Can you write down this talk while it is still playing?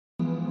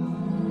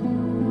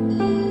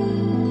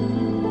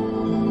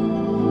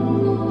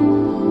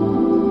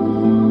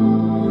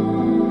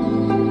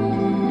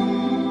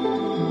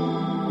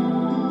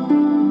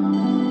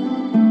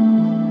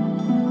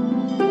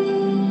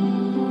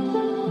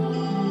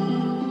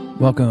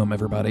Welcome,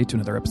 everybody, to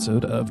another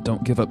episode of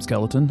Don't Give Up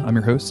Skeleton. I'm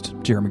your host,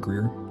 Jeremy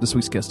Greer. This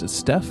week's guest is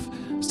Steph.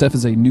 Steph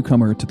is a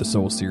newcomer to the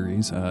Soul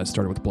series.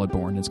 Started with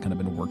Bloodborne, has kind of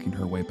been working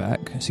her way back.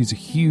 She's a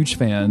huge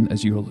fan,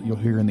 as you'll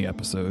hear in the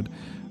episode.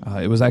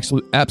 It was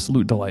actually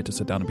absolute delight to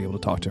sit down and be able to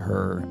talk to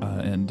her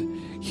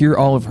and hear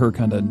all of her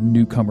kind of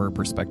newcomer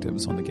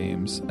perspectives on the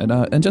games.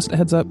 And just a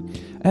heads up,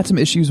 I had some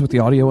issues with the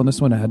audio on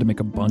this one. I had to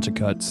make a bunch of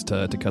cuts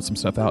to cut some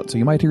stuff out. So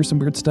you might hear some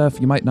weird stuff.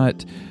 You might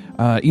not.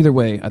 Either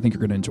way, I think you're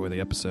going to enjoy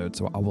the episode.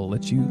 So I will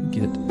let you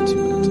get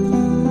to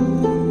it.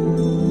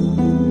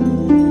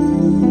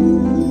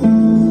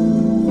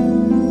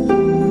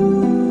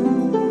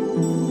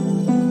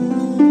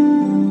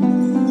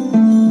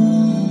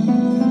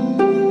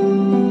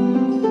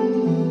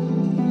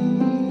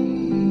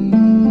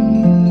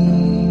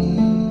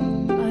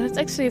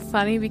 Actually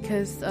funny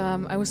because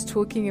I was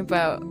talking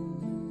about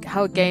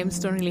how games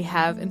don't really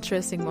have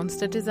interesting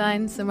monster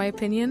designs, in my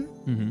opinion.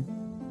 Mm-hmm.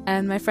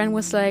 And my friend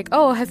was like,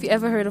 "Oh, have you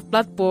ever heard of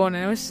Bloodborne?" And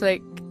I was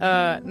like,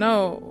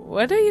 "No,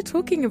 what are you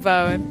talking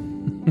about?"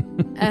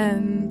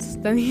 And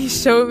then he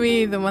showed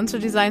me the monster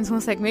designs and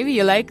was like, "Maybe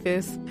you like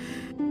this."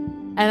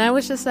 And I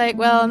was just like,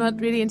 "Well, I'm not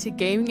really into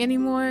gaming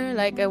anymore,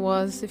 like I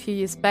was a few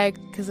years back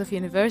because of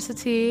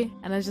university."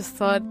 And I just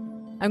thought,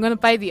 I'm gonna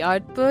buy the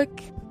art book.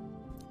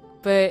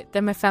 But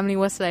then my family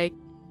was like,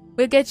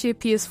 "We'll get you a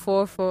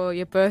PS4 for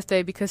your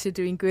birthday because you're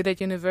doing good at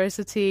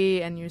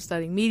university and you're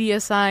studying media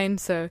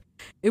science. So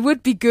it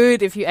would be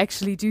good if you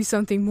actually do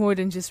something more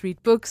than just read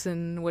books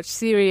and watch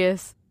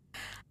series."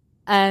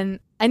 And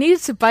I needed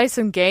to buy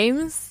some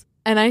games.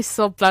 And I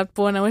saw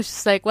Bloodborne. I was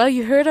just like, well,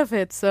 you heard of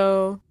it,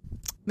 so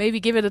maybe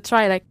give it a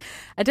try. Like,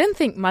 I didn't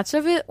think much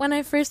of it when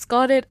I first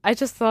got it. I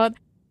just thought,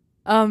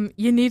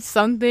 you need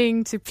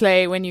something to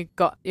play when you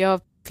got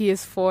your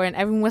PS4, and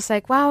everyone was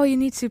like, "Wow, you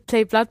need to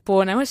play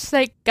Bloodborne." I was just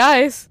like,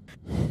 guys,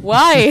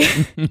 why?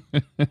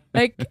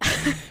 Like,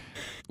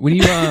 when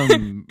you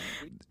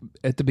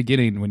at the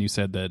beginning, when you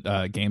said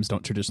that games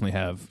don't traditionally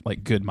have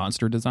like good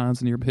monster designs,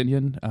 in your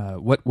opinion,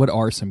 what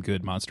are some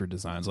good monster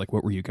designs? Like,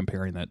 what were you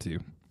comparing that to?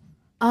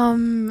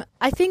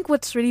 I think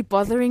what's really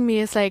bothering me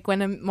is like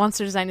when a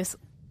monster design is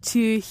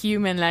too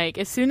human. Like,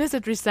 as soon as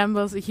it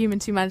resembles a human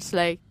too much,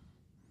 like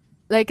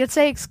let's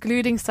say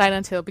excluding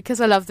Silent Hill,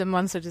 because I love the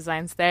monster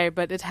designs there,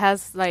 but it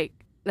has like,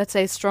 let's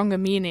say, stronger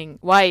meaning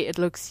why it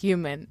looks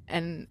human,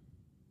 and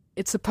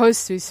it's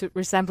supposed to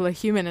resemble a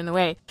human in a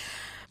way.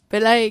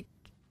 But like,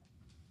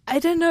 I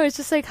don't know, it's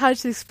just like hard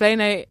to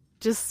explain. I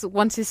just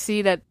want to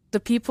see that the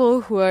people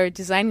who are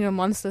designing the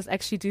monsters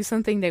actually do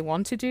something they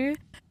want to do,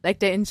 like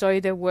they enjoy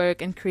their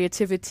work and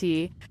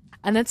creativity.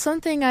 And that's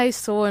something I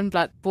saw in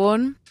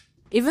Bloodborne,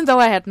 even though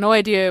I had no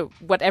idea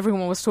what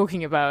everyone was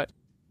talking about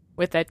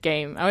with that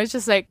game. I was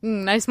just like,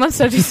 nice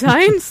monster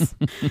designs.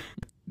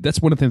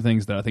 That's one of the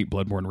things that I think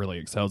Bloodborne really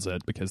excels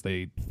at, because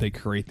they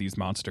create these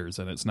monsters,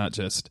 and it's not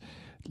just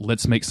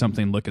let's make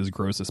something look as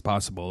gross as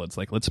possible. It's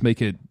like, let's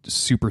make it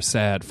super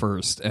sad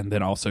first, and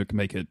then also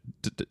make it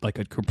like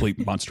a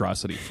complete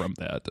monstrosity from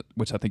that,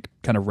 which I think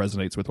kind of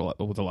resonates with a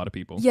lot of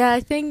people. Yeah, I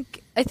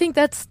think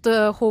that's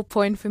the whole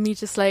point for me.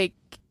 Just like,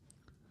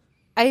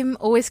 I'm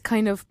always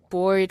kind of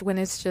bored when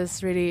it's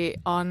just really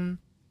on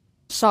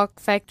shock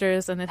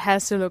factors and it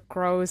has to look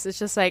gross. It's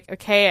just like,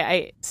 okay,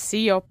 I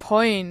see your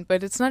point,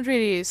 but it's not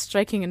really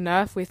striking a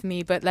nerve with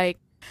me. But like,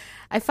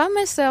 I found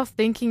myself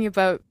thinking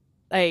about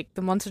like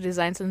the monster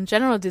designs and in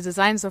general the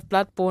designs of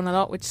Bloodborne a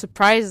lot, which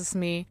surprises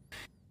me,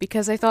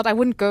 because I thought I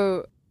wouldn't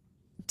go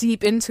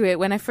deep into it.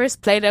 When I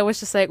first played it, I was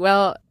just like,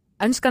 well,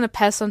 I'm just gonna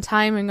pass on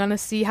time, I'm gonna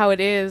see how it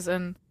is,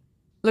 and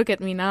look at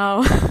me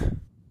now.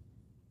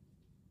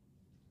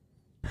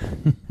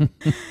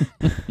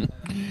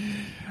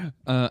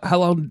 How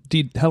long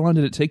did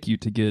it take you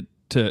to get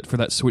for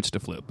that switch to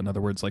flip? In other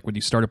words, like when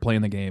you started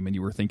playing the game and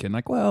you were thinking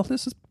like, well,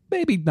 this is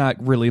maybe not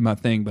really my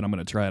thing, but I'm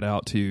going to try it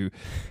out, to,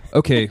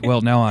 okay,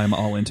 well, now I'm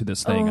all into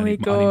this thing. I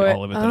need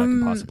all of it that I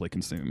can possibly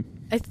consume.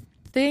 I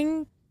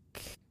think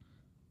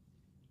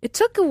it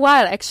took a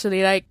while,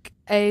 actually. Like,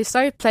 I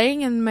started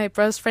playing and my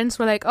brother's friends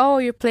were like, "Oh,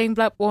 you're playing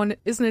Bloodborne,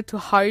 isn't it too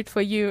hard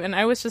for you?" And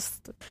I was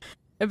just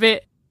a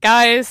bit,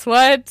 guys,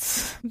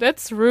 what?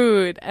 That's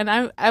rude. And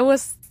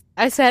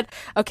I said,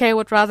 okay, I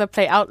would rather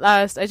play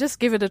Outlast. I just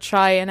give it a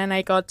try, and then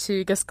I got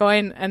to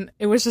Gascoigne, and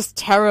it was just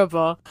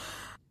terrible.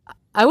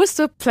 I was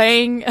still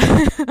playing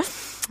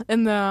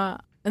in the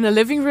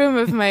living room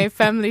of my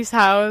family's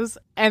house,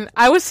 and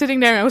I was sitting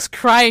there and I was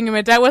crying, and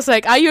my dad was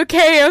like, "Are you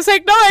okay?" I was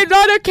like, "No, I'm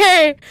not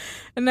okay."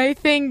 And I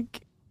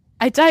think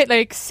I died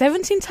like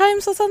 17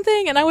 times or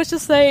something, and I was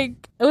just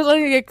like, I was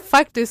only like,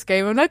 fuck this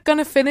game, I'm not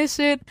gonna finish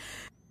it.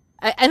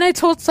 And I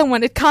told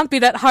someone, it can't be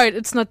that hard,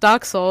 it's not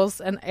Dark Souls,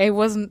 and I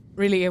wasn't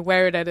really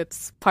aware that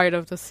it's part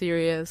of the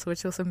series,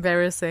 which was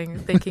embarrassing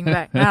thinking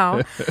back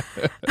now.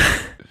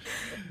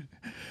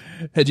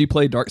 Had you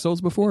played Dark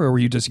Souls before, or were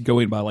you just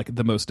going by like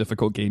the most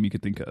difficult game you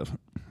could think of?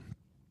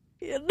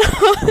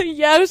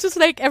 Yeah, I was just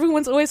like,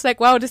 everyone's always like,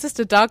 wow, this is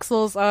the Dark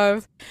Souls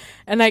of,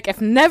 and like, I've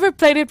never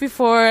played it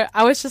before.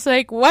 I was just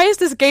like, why is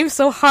this game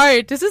so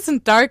hard? This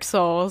isn't Dark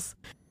Souls.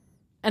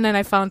 And then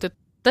I found it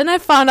then I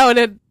found out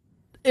that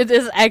it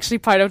is actually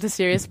part of the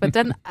series. But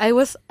then I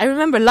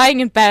remember lying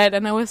in bed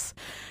and I was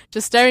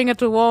just staring at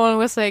the wall and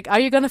was like, are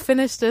you going to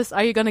finish this?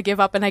 Are you going to give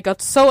up? And I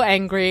got so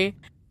angry.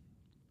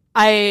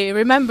 I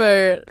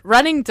remember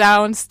running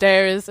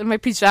downstairs in my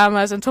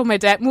pajamas and told my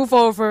dad, move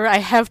over. I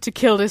have to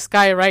kill this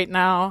guy right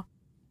now.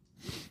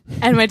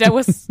 And my dad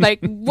was like,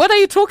 what are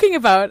you talking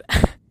about?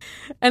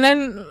 And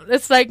then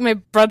it's like my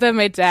brother and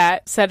my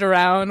dad sat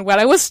around while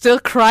I was still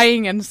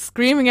crying and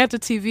screaming at the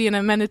TV, and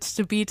I managed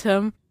to beat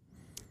him.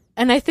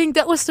 And I think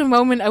that was the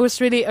moment I was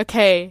really,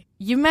 okay,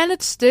 you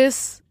managed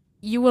this,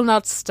 you will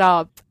not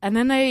stop. And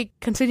then I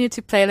continued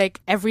to play like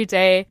every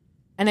day,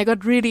 and I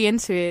got really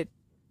into it.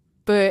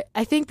 But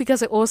I think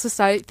because I also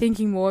started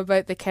thinking more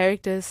about the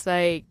characters,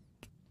 like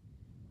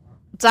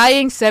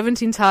dying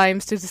 17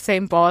 times to the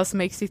same boss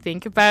makes you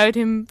think about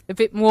him a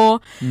bit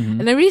more. Mm-hmm.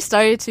 And I really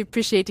started to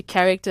appreciate the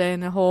character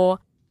and the whole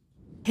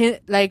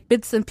like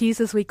bits and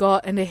pieces we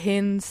got and the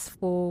hints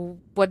for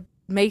what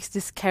makes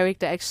this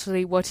character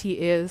actually what he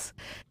is.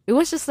 It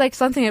was just like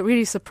something that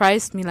really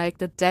surprised me, like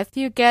the depth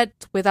you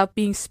get without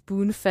being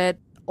spoon-fed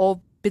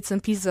all bits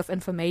and pieces of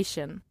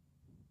information.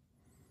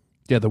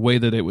 Yeah, the way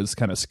that it was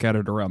kind of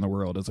scattered around the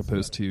world as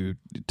opposed to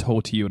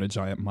told to you in a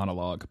giant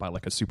monologue by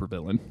like a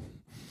supervillain.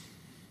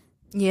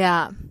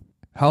 Yeah.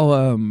 How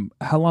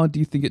long do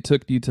you think it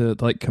took you to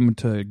like come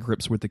to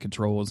grips with the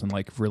controls and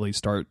like really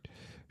start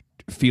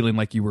feeling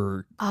like you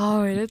were?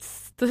 Oh,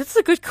 that's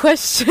a good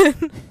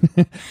question.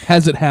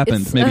 Has it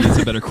happened? Maybe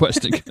it's a better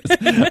question.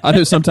 I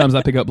know sometimes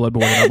I pick up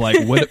Bloodborne and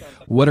I'm like,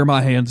 what are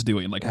my hands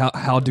doing? Like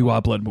how do I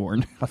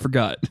Bloodborne? I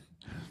forgot.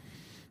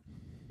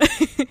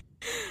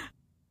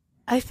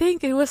 I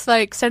think it was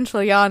like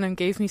Central Yharnam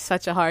gave me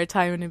such a hard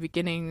time in the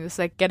beginning. It was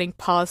like getting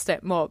past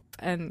that mob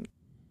and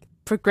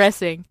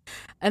progressing.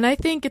 And I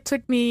think it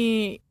took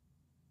me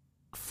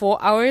 4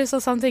 hours or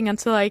something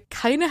until I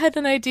kind of had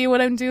an idea what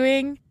I'm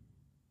doing.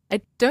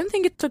 I don't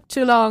think it took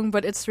too long,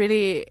 but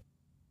it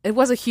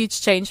was a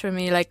huge change for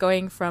me, like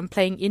going from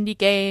playing indie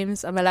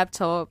games on my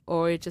laptop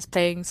or just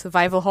playing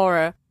survival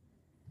horror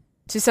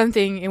to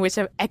something in which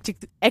I'm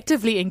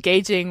actively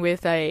engaging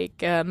with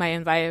like my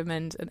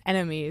environment and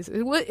enemies.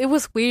 It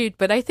was weird,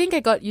 but I think I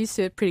got used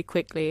to it pretty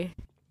quickly.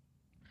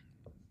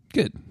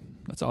 Good.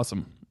 That's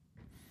awesome.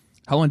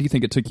 How long do you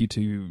think it took you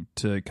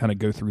to kind of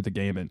go through the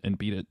game and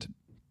beat it?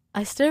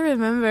 I still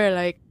remember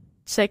like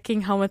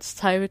checking how much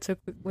time it took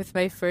with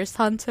my first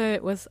hunter.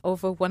 It was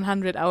over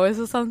 100 hours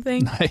or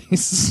something.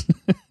 Nice.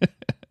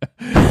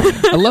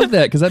 I love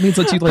that because that means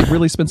that you like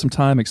really spend some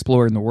time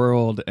exploring the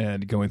world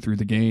and going through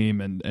the game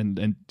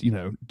and you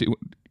know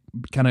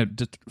kind of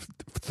just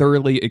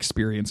thoroughly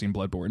experiencing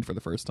Bloodborne for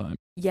the first time.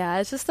 Yeah,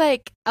 it's just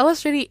like I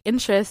was really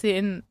interested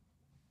in,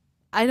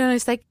 I don't know,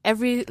 it's like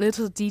every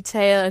little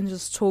detail and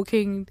just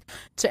talking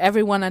to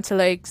everyone until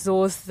I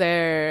exhaust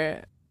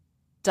their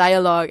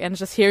dialogue and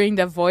just hearing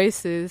their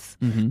voices.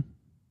 Mm-hmm.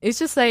 It's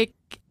just like,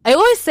 I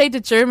always say the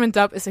German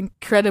dub is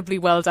incredibly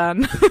well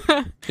done.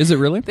 Is it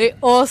really? They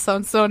all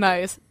sound so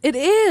nice. It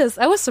is.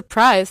 I was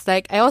surprised.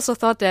 Like, I also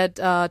thought that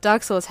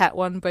Dark Souls had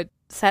one, but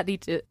sadly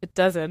it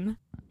doesn't.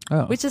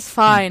 Oh. Which is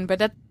fine,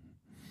 but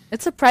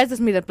it surprises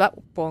me that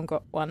Bloodborne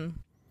got one.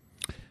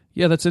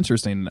 Yeah, that's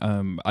interesting.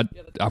 I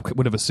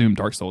would have assumed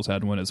Dark Souls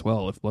had one as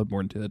well if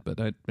Bloodborne did, but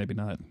maybe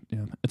not.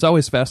 Yeah, it's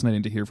always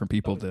fascinating to hear from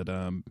people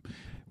that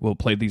will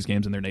play these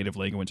games in their native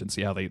language and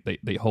see how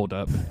they hold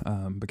up,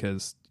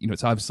 because you know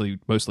it's obviously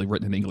mostly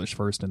written in English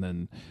first and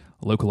then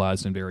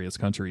localized in various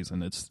countries.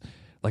 And it's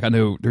like I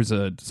know there's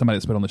somebody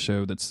that's been on the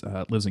show that's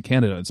lives in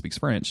Canada and speaks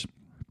French.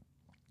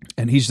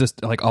 And he's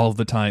just like all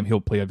the time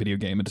he'll play a video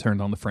game and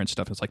turn on the French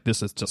stuff. It's like,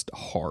 this is just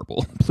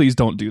horrible. Please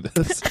don't do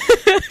this.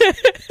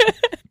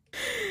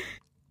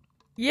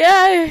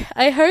 Yeah,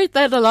 I heard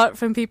that a lot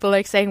from people,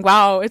 like saying,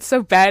 wow, it's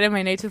so bad in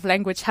my native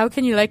language. How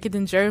can you like it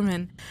in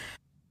German?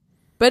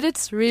 But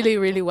it's really,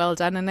 really well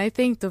done. And I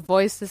think the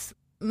voice is,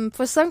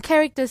 for some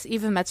characters,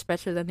 even much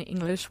better than the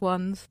English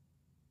ones.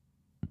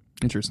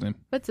 Interesting.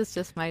 But it's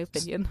just my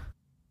opinion.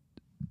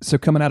 So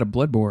coming out of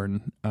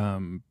Bloodborne,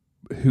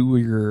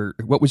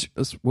 what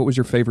was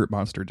your favorite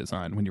monster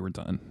design when you were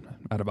done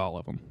out of all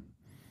of them?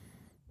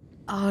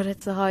 Oh,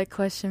 that's a hard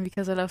question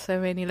because I love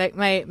so many. Like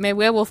my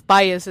werewolf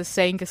bias is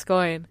saying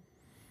Gascoigne,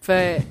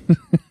 but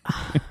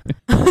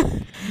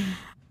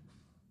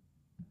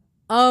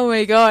oh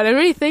my god, I'm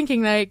really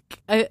thinking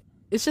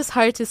it's just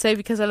hard to say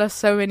because I love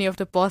so many of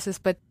the bosses.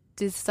 But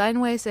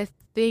design-wise, I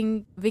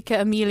think Vicar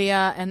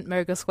Amelia and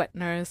Mergo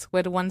Sweatners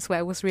were the ones where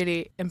I was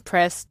really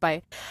impressed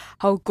by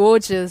how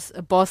gorgeous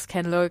a boss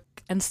can look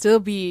and still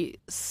be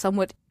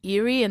somewhat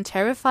eerie and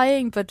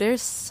terrifying, but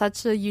there's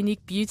such a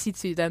unique beauty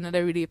to them that I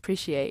really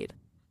appreciate.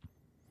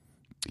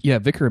 Yeah,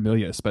 Vicar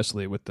Amelia,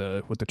 especially with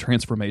the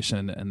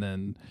transformation, and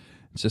then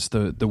just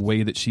the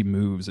way that she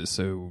moves is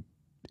so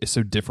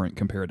different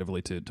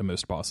comparatively to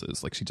most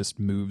bosses. Like she just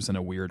moves in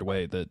a weird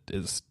way that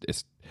is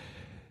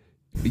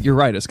you're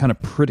right, it's kind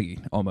of pretty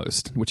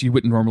almost, which you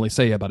wouldn't normally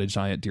say about a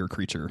giant deer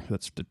creature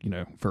that's, you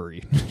know,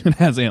 furry and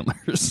has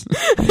antlers.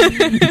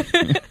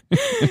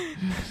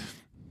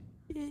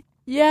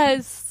 Yeah,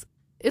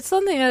 it's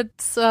something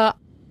that's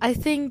I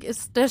think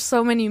there's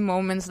so many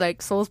moments,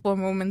 like Soulsborne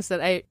moments,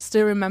 that I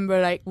still remember,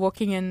 like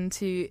walking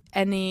into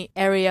any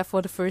area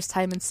for the first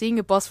time and seeing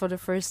a boss for the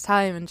first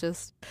time, and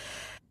just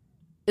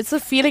it's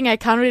a feeling I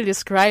can't really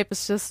describe.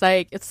 It's just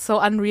like it's so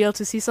unreal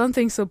to see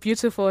something so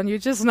beautiful, and you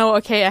just know,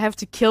 okay, I have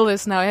to kill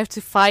this now, I have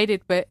to fight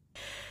it, but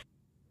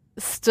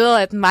still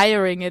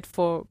admiring it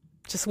for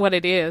just what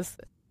it is.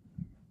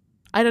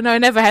 I don't know, I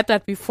never had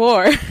that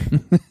before.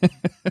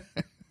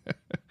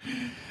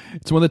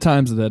 It's one of the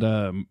times that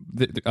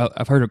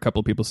I've heard a couple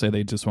of people say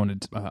they just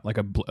wanted like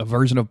a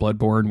version of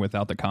Bloodborne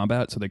without the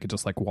combat, so they could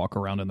just like walk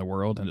around in the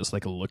world and just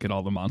like look at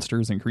all the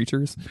monsters and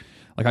creatures.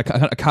 Like I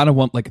kind of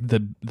want like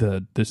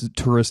the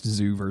tourist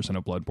zoo version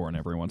of Bloodborne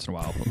every once in a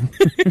while.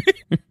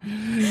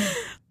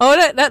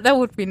 Oh, that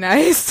would be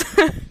nice.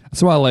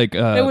 That's why I like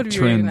Trend's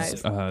really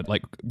nice.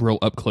 Like real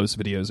up close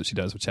videos that she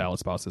does with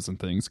chalice bosses and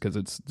things, because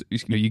it's, you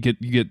know, you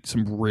get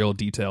some real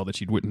detail that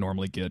you wouldn't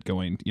normally get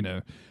going, you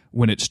know,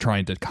 when it's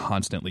trying to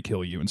constantly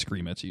kill you and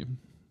scream at you.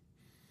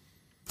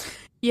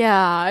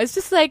 Yeah, it's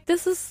just like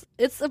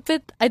it's a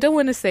bit, I don't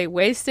want to say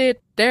wasted.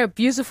 They're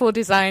beautiful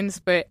designs,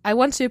 but I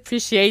want to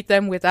appreciate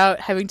them without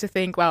having to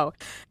think, wow,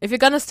 if you're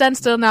gonna stand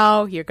still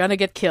now, you're gonna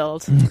get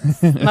killed.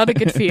 Not a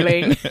good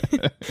feeling.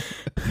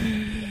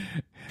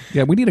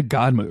 Yeah, we need a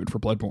god mode for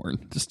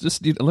Bloodborne.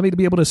 Just let me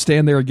be able to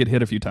stand there and get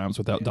hit a few times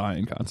without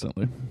dying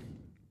constantly.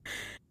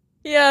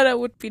 Yeah, that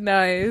would be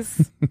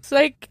nice. It's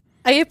like,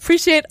 I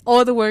appreciate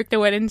all the work that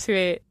went into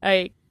it.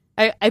 I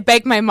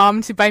begged my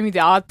mom to buy me the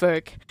art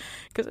book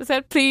because I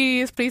said,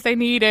 please, I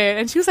need it.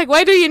 And she was like,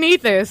 why do you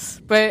need this?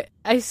 But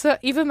I saw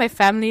even my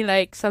family,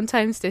 like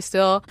sometimes they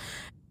still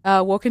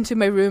walk into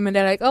my room and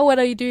they're like, oh, what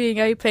are you doing?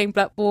 Are you playing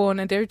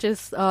Bloodborne? And they're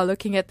just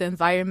looking at the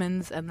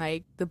environments and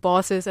like the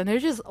bosses, and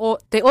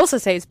they also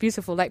say it's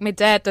beautiful. Like my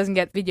dad doesn't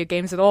get video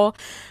games at all.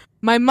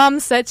 My mom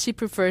said she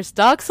prefers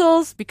Dark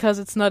Souls because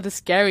it's not as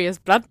scary as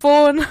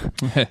Bloodborne,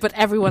 but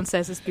everyone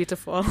says it's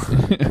beautiful.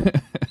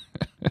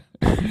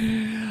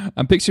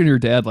 I'm picturing your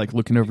dad like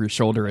looking over your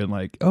shoulder and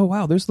like, oh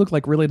wow, those look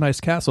like really nice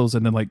castles,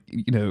 and then like,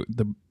 you know,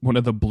 one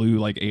of the blue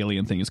like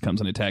alien things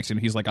comes and attacks you,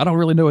 and he's like, I don't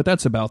really know what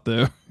that's about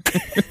though.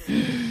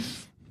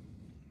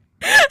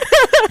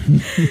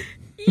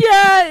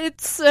 Yeah,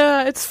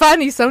 it's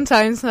funny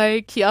sometimes.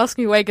 Like he asked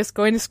me why I was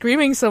going to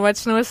screaming so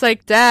much, and I was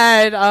like,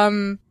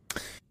 Dad,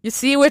 you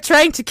see, we're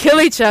trying to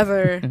kill each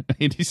other.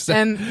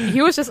 And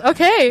he was just,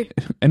 okay.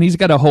 And he's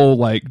got a whole,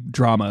 like,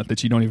 drama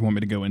that you don't even want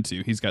me to go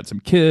into. He's got some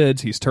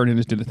kids. He's turning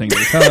into the thing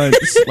he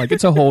does. Like,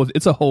 it's a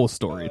whole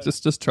story.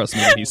 Just trust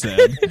me what he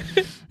said.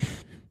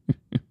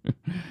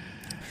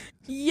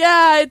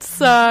 Yeah,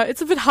 it's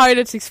a bit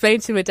harder to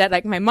explain to my dad.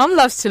 Like, my mom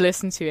loves to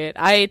listen to it.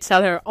 I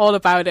tell her all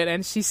about it,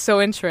 and she's so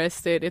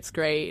interested. It's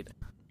great.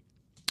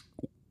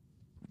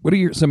 What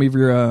are some of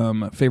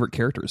your favorite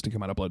characters to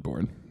come out of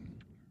Bloodborne?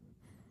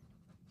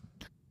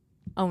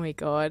 Oh my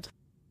god.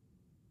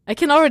 I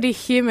can already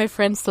hear my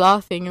friends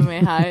laughing in my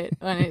head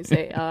when I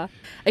say, I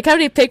can't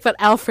really pick, but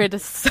Alfred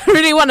is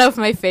really one of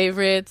my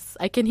favorites.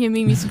 I can hear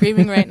Mimi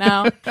screaming right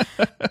now.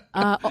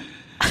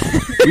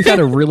 We've had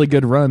a really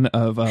good run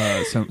of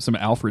some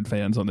Alfred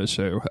fans on this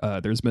show.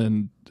 There's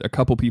been a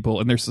couple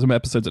people, and there's some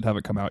episodes that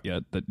haven't come out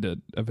yet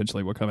that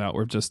eventually will come out,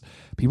 where just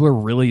people are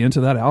really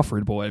into that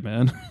Alfred boy,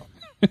 man.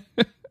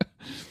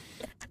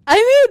 I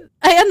mean,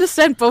 I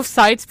understand both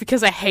sides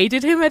because I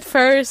hated him at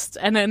first,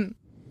 and then,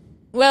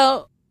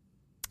 well,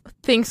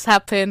 things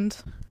happened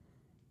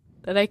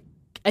that I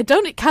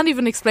can't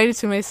even explain it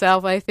to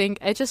myself. I think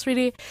I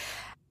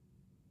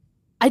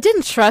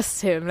didn't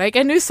trust him. Like,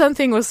 I knew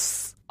something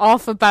was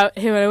off about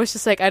him, and I was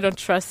just like, I don't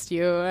trust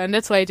you, and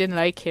that's why I didn't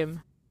like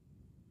him.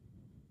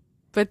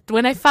 But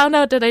when I found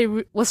out that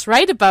I was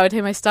right about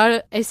him, I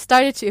started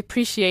to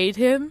appreciate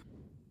him,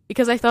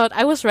 because I thought,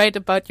 I was right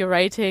about your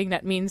writing,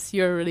 that means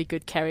you're a really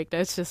good character.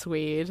 It's just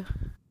weird.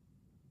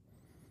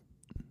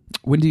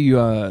 When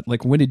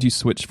did you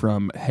switch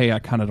from, hey, I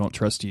kind of don't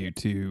trust you,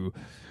 to,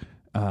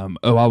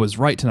 oh, I was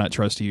right to not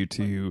trust you,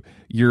 to,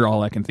 you're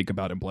all I can think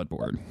about in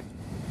Bloodborne?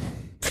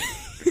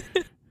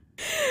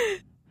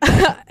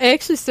 I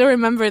actually still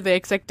remember the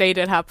exact date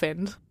it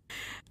happened.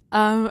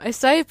 I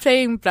started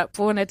playing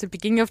Bloodborne at the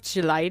beginning of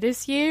July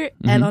this year,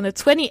 and on the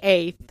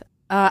 28th,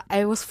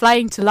 I was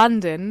flying to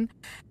London,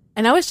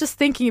 and I was just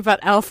thinking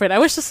about Alfred. I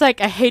was just like,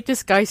 I hate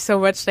this guy so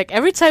much. Like,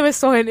 every time I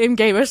saw him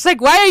in-game, I was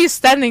like, why are you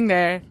standing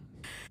there?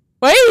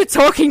 Why are you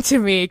talking to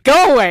me?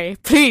 Go away,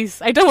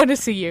 please. I don't want to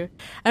see you.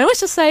 And I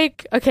was just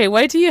like, okay,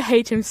 why do you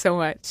hate him so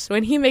much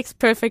when he makes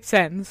perfect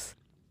sense?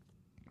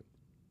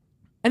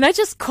 And I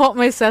just caught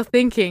myself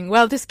thinking,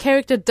 well, this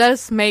character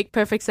does make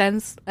perfect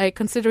sense, like,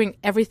 considering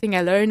everything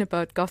I learned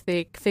about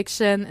Gothic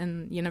fiction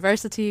and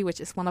university,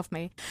 which is one of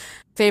my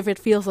favorite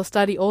fields of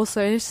study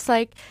also. And it's just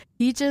like,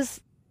 he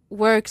just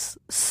works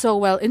so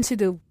well into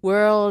the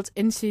world,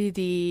 into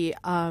the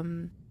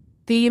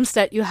themes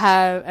that you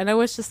have. And I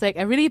was just like,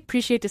 I really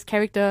appreciate this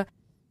character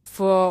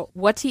for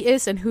what he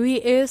is and who he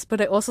is, but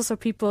I also saw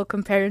people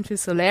compare him to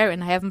Solaire,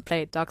 and I haven't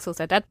played Dark Souls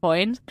at that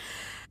point.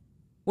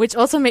 which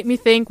also made me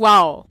think,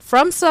 wow,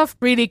 FromSoft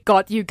really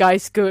got you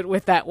guys good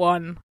with that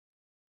one.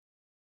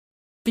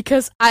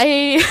 Because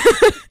I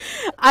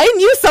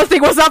knew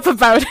something was up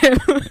about him.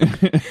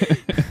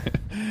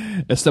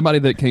 As somebody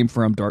that came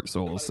from Dark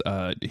Souls,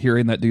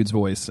 hearing that dude's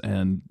voice,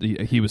 and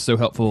he was so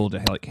helpful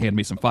to like hand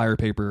me some fire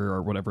paper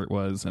or whatever it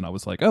was, and I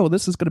was like, oh,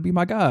 this is going to be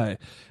my guy.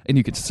 And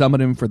you could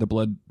summon him for the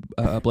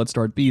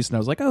blood-starved beast, and I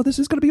was like, oh, this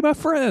is going to be my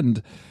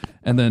friend.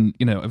 And then,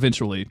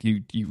 eventually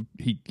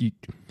he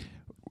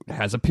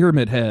has a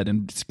pyramid head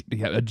and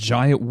a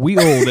giant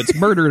wheel that's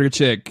murdered a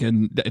chick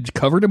and it's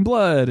covered in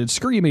blood and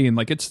screaming.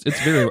 Like it's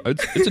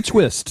a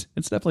twist.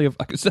 It's definitely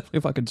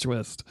a fucking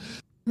twist.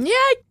 Yeah,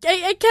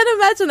 I can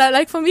imagine that.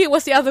 Like, for me, it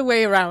was the other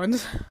way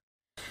around.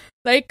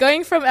 Like,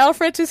 going from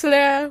Alfred to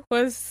Solaire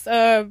was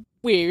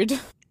weird.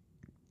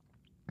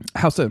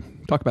 How so?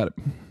 Talk about it.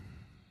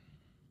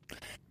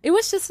 It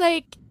was just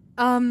like,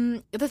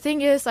 the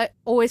thing is, I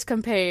always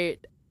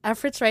compared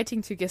Alfred's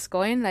writing to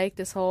Gascoigne, like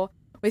this whole,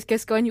 with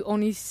Gascoigne, you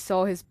only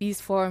saw his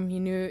beast form, you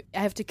knew, I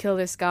have to kill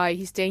this guy,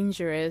 he's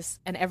dangerous,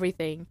 and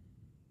everything.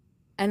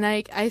 And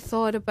like, I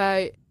thought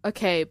about,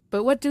 okay,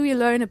 but what do we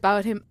learn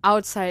about him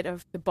outside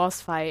of the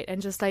boss fight?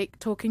 And just like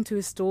talking to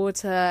his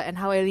daughter and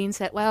how Eileen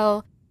said,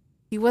 well,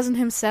 he wasn't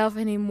himself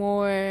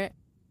anymore.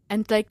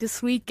 And like the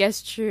sweet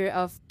gesture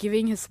of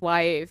giving his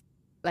wife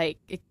like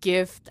a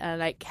gift and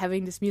like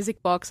having this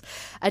music box.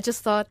 I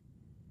just thought,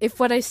 if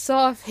what I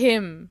saw of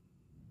him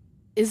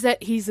is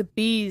that he's a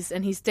beast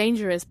and he's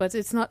dangerous, but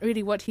it's not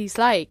really what he's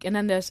like. And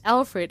then there's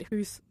Alfred,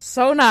 who's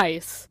so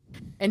nice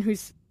and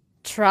who's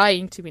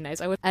trying to be nice,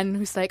 and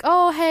who's like,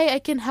 oh, hey, I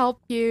can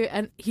help you,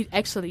 and he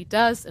actually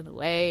does in a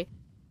way.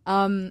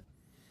 I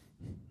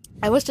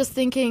was just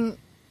thinking,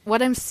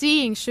 what I'm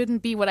seeing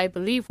shouldn't be what I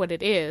believe what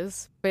it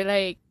is, but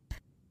like,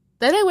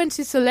 then I went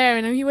to Solaire,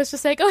 and he was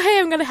just like, oh, hey,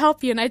 I'm gonna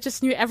help you, and I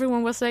just knew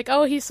everyone was like,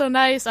 oh, he's so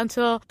nice,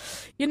 until,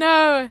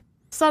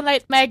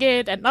 Sunlight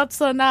Maggot, and not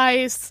so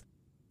nice,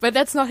 but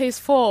that's not his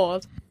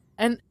fault.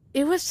 And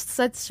it was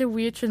such a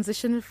weird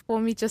transition for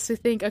me just to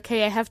think,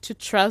 okay, I have to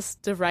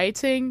trust the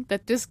writing,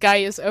 that this guy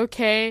is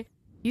okay.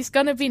 He's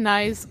gonna be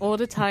nice all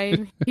the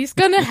time. He's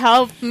gonna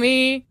help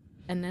me.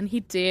 And then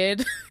he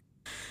did.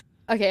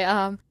 Okay,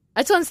 I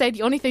just want to say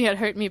the only thing that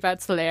hurt me about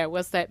Solaire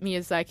was that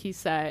Miyazaki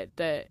said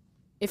that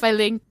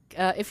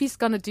if he's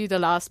gonna do the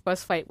last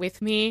boss fight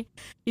with me,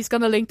 he's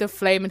gonna link the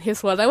flame in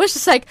his world. I was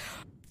just like,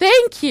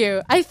 thank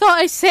you. I thought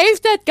I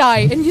saved that guy,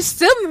 and you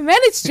still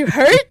managed to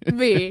hurt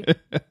me.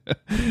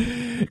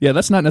 Yeah,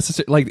 that's not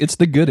necessarily like it's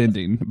the good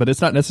ending, but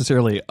it's not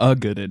necessarily a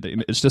good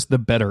ending. It's just the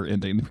better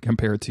ending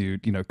compared to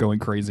going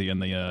crazy in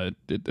the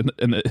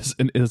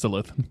in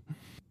Izalith.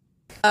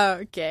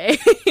 Okay.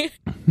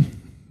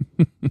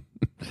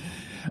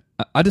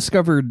 I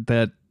discovered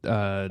that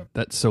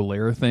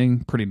Solaire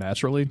thing pretty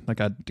naturally. Like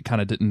I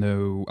kind of didn't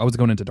know. I was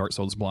going into Dark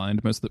Souls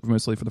blind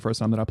mostly for the first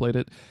time that I played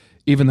it.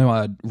 Even though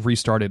I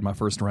restarted my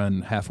first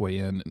run halfway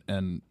in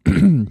and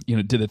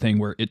did the thing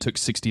where it took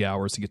 60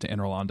 hours to get to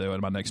Anor Londo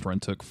and my next run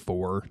took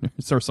 4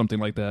 or something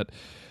like that.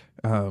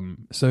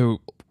 So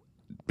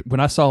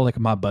when I saw like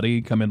my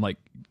buddy come in like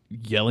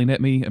yelling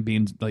at me and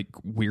being like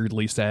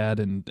weirdly sad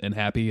and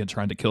happy and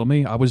trying to kill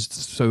me, I was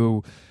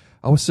so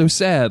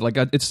sad. Like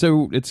it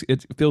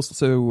feels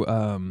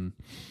so.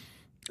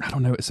 I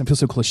don't know. It feels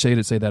so cliche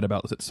to say that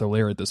about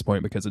Solaire at this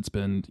point because it's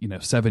been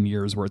 7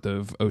 years worth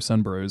of Oh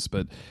Sunbros,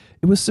 but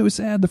it was so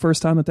sad the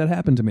first time that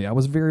happened to me. I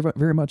was very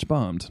very much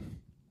bummed.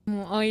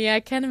 Oh yeah, I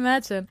can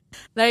imagine.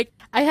 Like,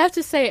 I have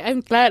to say, I'm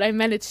glad I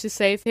managed to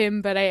save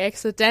him, but I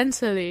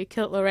accidentally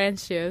killed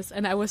Laurentius,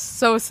 and I was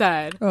so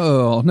sad.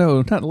 Oh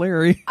no, not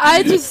Larry!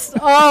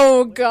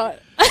 Oh god.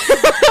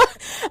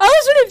 I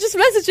was really just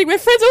messaging my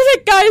friends. I was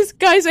like,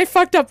 guys, I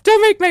fucked up.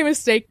 Don't make my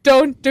mistake.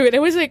 Don't do it. I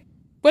was like,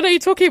 what are you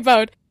talking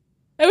about?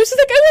 I was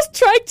just like, I was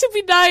trying to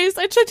be nice.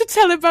 I tried to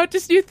tell him about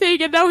this new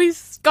thing, and now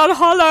he's gone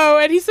hollow,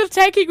 and he's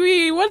attacking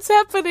me. What's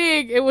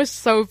happening? It was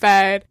so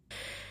bad.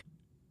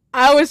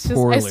 I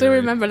still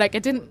remember, like, I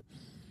didn't...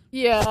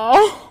 Yeah,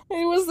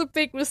 it was a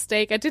big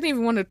mistake. I didn't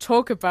even want to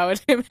talk about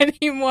him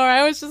anymore.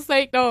 I was just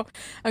like, no,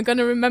 I'm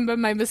gonna remember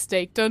my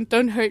mistake. Don't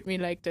hurt me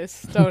like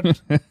this.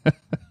 Don't.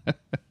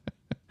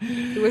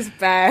 It was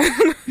bad.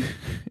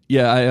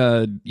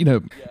 Yeah,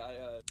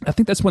 I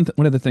think that's one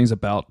of the things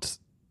about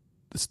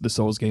the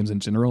Souls games in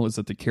general is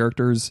that the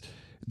characters,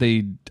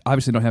 they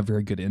obviously don't have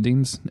very good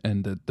endings,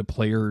 and the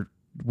player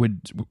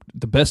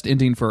the best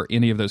ending for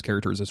any of those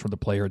characters is for the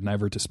player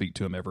never to speak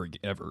to them ever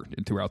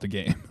throughout the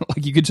game.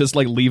 Like you could just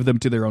like leave them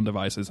to their own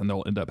devices and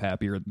they'll end up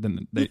happier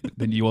than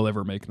you will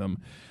ever make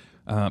them.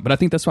 But I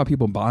think that's why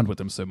people bond with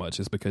them so much,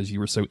 is because you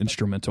were so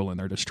instrumental in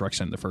their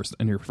destruction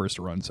in your first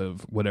runs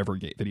of whatever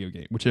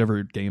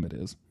whichever game it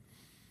is.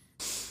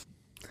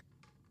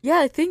 Yeah,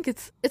 I think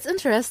it's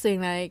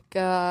interesting. Like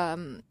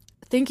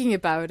thinking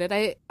about it,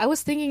 I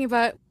was thinking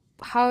about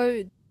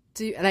how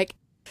do like.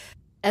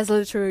 As a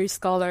literary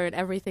scholar and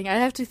everything, I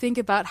have to think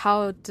about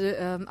how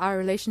our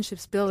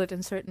relationships build it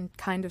in certain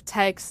kind of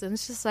texts. And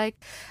it's just like,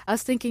 I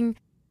was thinking,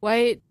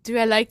 why do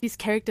I like these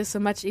characters so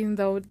much even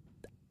though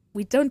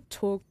we don't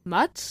talk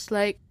much?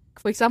 Like,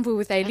 for example,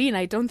 with Eileen,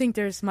 I don't think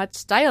there's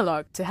much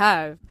dialogue to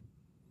have.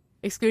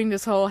 Excluding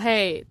this whole,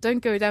 hey, don't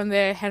go down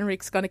there,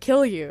 Henrik's gonna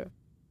kill you.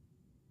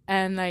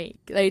 And, like,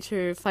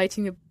 later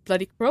fighting a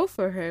bloody crow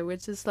for her,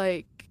 which is,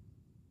 like...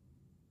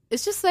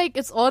 It's just, like,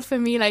 it's odd for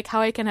me, like,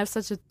 how I can have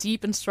such a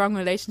deep and strong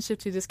relationship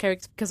to this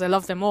character, because I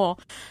love them all.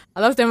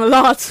 I love them a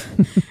lot,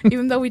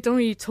 even though we don't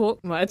really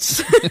talk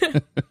much.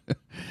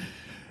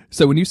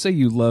 So when you say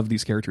you love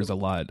these characters a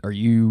lot, are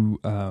you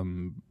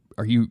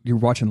you're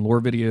watching lore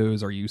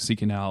videos? Are you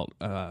seeking out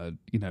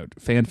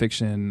fan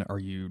fiction? Are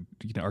you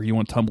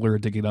on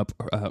Tumblr digging up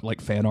like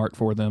fan art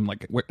for them?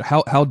 Like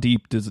how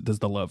deep does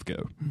the love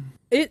go?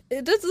 It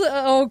does.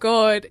 Oh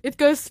god, it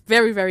goes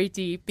very, very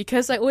deep,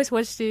 because I always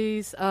watch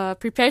these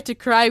prepare to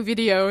cry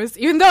videos,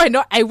 even though I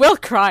know I will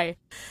cry.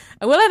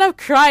 I will end up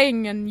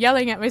crying and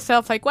yelling at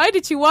myself like, why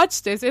did you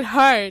watch this? It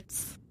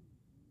hurts.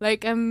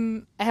 Like,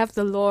 I have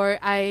the lore.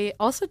 I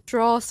also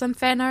draw some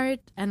fan art,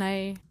 and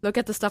I look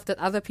at the stuff that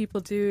other people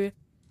do.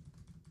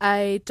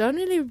 I don't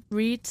really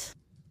read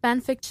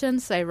fan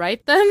fictions. I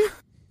write them.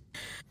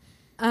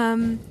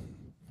 And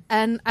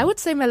I would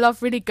say my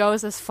love really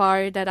goes as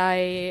far that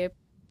I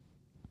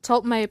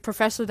told my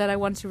professor that I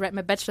want to write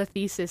my bachelor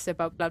thesis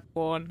about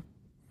Bloodborne.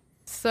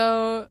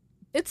 So,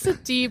 it's a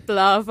deep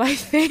love, I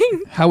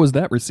think. How was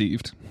that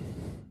received?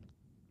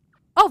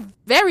 Oh,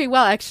 very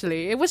well,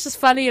 actually. It was just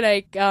funny,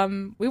 like,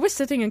 we were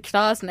sitting in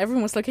class and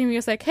everyone was looking at me and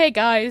was like, hey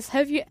guys,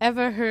 have you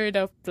ever heard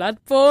of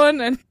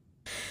Bloodborne? And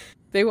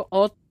they were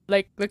all,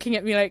 like, looking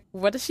at me like,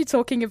 what is she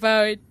talking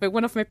about? But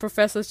one of my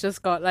professors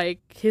just got, like,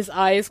 his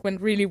eyes went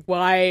really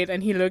wide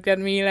and he looked at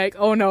me like,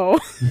 oh no.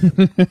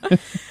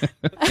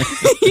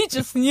 He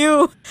just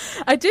knew.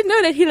 I did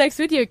know that he likes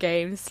video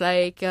games.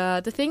 Like,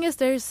 the thing is,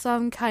 there's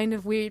some kind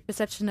of weird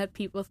perception that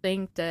people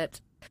think that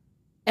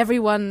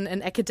everyone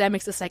in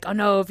academics is like, oh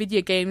no,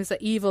 video games are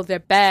evil, they're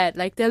bad.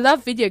 Like, they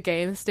love video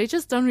games. They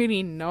just don't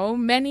really know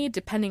many,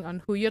 depending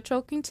on who you're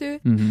talking to.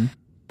 Mm-hmm.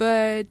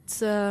 But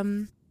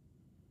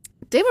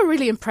they were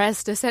really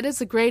impressed. They said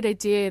it's a great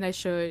idea and I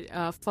should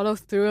follow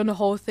through on the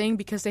whole thing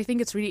because they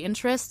think it's really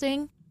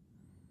interesting.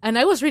 And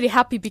I was really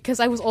happy because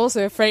I was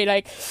also afraid,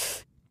 like,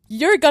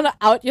 you're gonna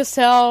out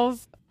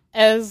yourself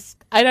as,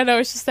 I don't know,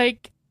 it's just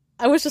like,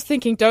 I was just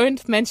thinking,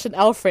 don't mention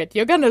Alfred.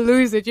 You're gonna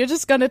lose it. You're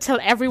just gonna tell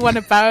everyone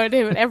about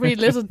him and every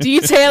little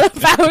detail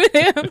about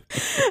him.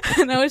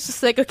 And I was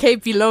just like, okay,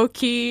 be low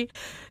key.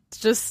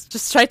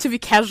 Just try to be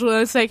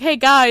casual. It's like, hey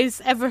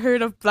guys, ever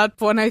heard of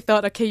Bloodborne? I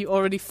thought, okay, you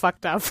already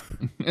fucked up.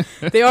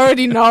 They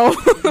already know.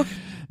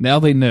 Now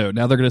they know.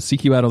 Now they're gonna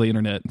seek you out on the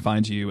internet and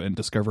find you and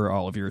discover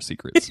all of your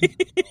secrets.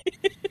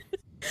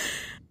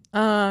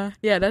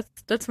 Yeah,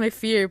 that's my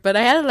fear. But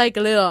I had like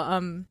a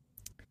little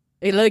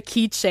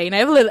keychain. I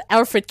have a little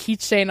Alfred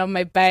keychain on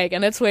my bag,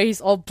 and that's where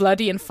he's all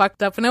bloody and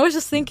fucked up. And I was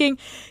just thinking,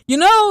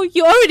 you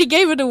already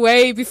gave it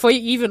away before you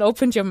even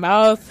opened your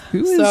mouth.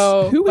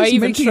 Why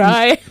even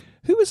try?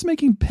 Who is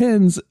making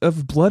pins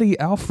of bloody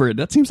Alfred?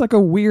 That seems like a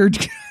weird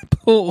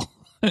pull.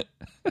 You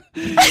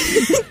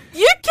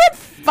can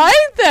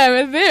find them,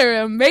 and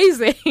they're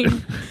amazing.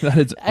 That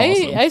is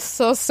awesome. I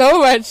saw so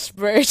much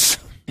merch.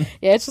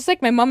 Yeah, it's just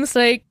like my mom's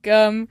like,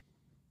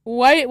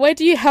 why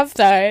do you have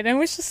that? And I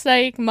was just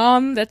like,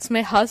 Mom, that's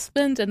my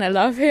husband and I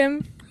love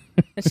him.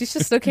 And she's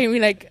just looking at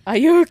me like, are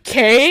you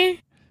okay?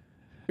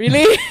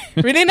 Really?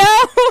 Really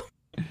now?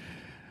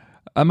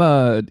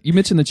 You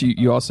mentioned that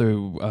you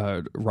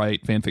also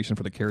write fan fiction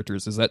for the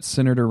characters. Is that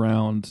centered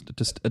around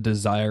just a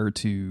desire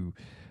to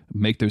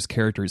make those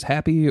characters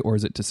happy, or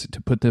is it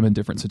to put them in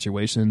different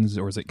situations,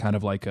 or is it kind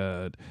of like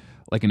an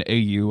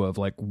AU of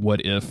like,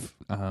 what if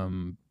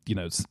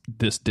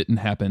this didn't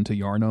happen to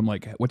Yharnam?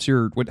 Like,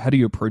 how do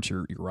you approach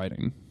your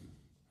writing?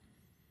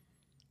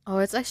 Oh,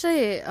 it's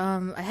actually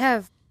I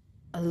have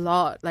a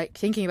lot, like,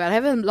 thinking about it. I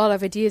have a lot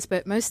of ideas,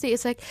 but mostly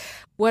it's like,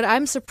 what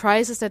I'm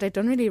surprised is that I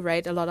don't really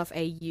write a lot of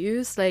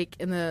AUs, like,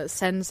 in the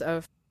sense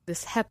of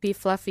this happy,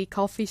 fluffy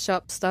coffee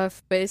shop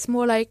stuff, but it's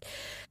more like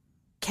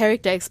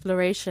character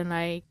exploration.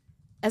 Like,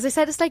 as I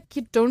said, it's like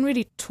you don't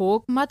really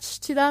talk much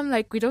to them.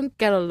 Like, we don't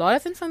get a lot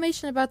of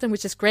information about them,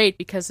 which is great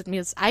because it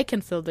means I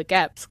can fill the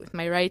gaps with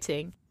my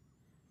writing.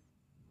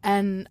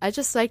 And I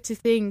just like to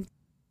think,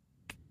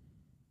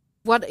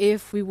 what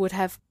if we would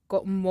have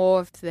got more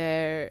of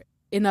their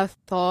inner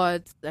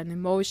thoughts and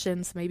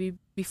emotions maybe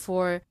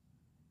before?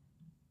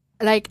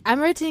 Like,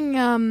 I'm writing,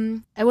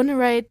 I want to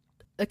write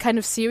a kind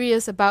of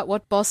series about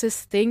what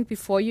bosses think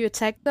before you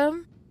attack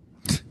them.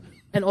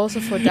 And also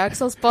for Dark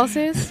Souls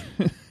bosses.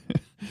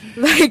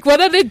 Like,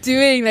 what are they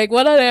doing? Like,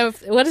 what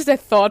is their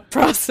thought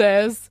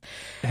process?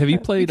 Have you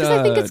played? Because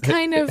I think it's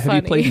kind of funny.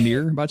 Have you played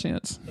Nier by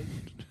chance?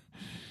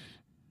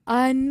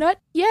 Not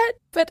yet,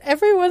 but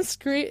everyone's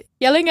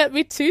yelling at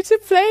me to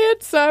play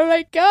it. So I'm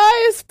like,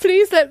 guys,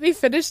 please let me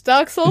finish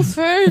Dark Souls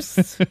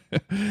first.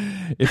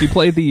 If you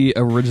play the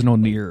original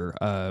Nier,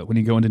 when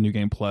you go into New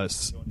Game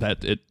Plus,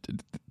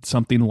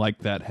 something like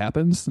that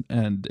happens,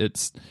 and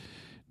it's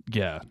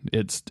yeah,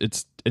 it's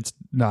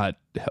not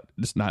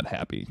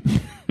happy.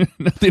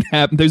 Nothing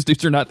happened. Those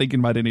dudes are not thinking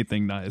about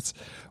anything nice.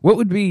 What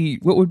would be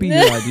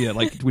your idea?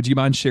 Like, would you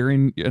mind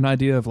sharing an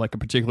idea of like a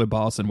particular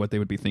boss and what they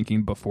would be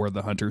thinking before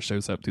the hunter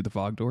shows up through the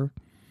fog door?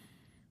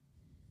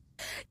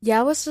 Yeah,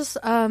 I was just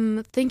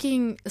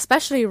thinking,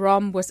 especially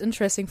Rom was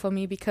interesting for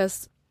me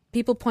because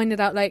people pointed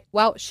out like,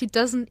 wow, she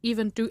doesn't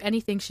even do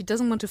anything. She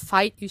doesn't want to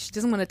fight you. She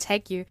doesn't want to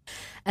attack you.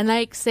 And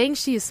like saying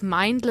she is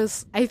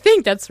mindless, I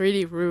think that's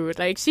really rude.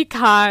 Like she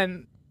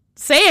can't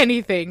say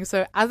anything.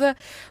 So other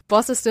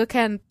bosses still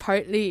can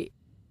partly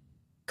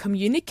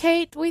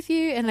communicate with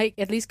you and like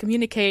at least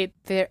communicate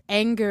their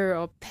anger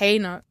or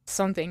pain or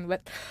something.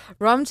 But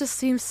Rom just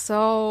seems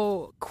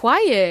so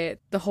quiet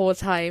the whole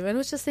time. And I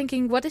was just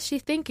thinking, what is she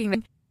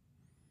thinking?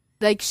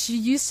 Like she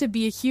used to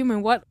be a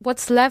human.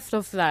 What's left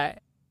of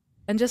that?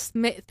 And just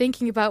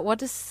thinking about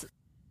what's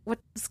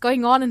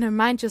going on in her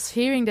mind, just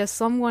hearing there's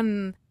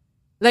someone,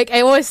 like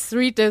I always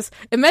read this,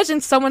 imagine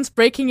someone's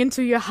breaking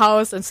into your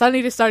house and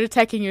suddenly they start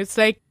attacking you. It's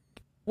like,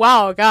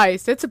 wow,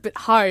 guys, that's a bit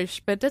harsh,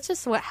 but that's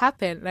just what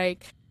happened.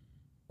 Like,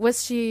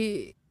 was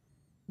she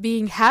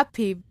being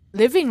happy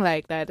living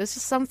like that? It's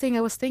just something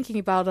I was thinking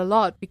about a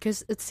lot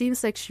because it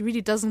seems like she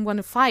really doesn't want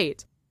to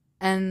fight.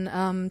 And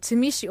to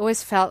me, she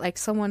always felt like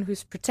someone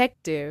who's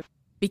protective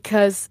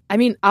because, I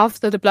mean,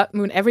 after the Blood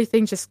Moon,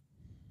 everything just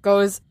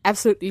goes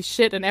absolutely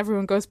shit and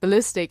everyone goes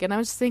ballistic. And I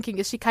was just thinking,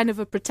 is she kind of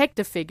a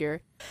protective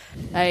figure?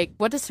 Like,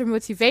 what is her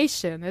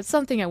motivation? It's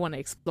something I want to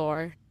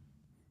explore.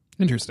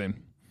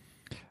 Interesting.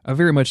 I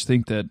very much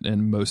think that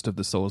in most of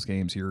the Souls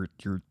games, your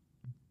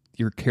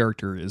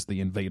character is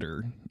the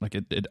invader. Like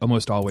it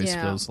almost always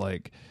feels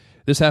like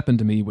this happened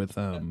to me with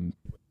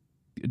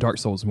Dark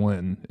Souls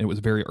 1. It was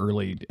very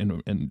early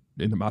in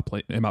my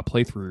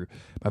playthrough,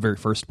 my very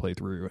first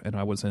playthrough, and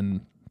I was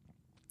in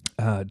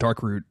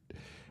Darkroot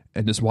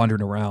and just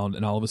wandering around,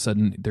 and all of a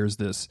sudden there's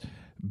this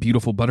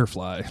beautiful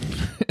butterfly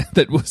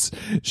that was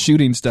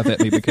shooting stuff at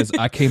me because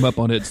I came up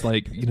on its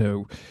like, you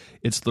know,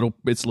 its little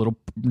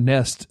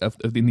nest of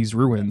in these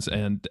ruins,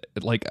 and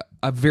like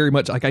I very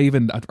much like I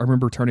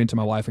remember turning to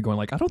my wife and going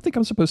like, I don't think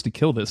I'm supposed to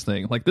kill this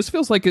thing. Like this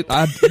feels like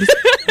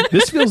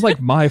this feels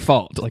like my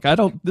fault. Like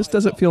this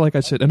doesn't feel like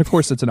I should. And of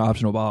course it's an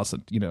optional boss,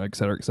 and you know, et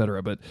cetera, et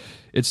cetera. But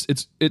it's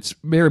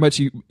very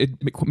much it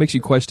makes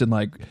you question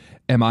like,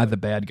 am I the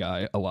bad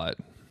guy a lot?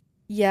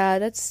 Yeah,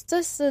 that's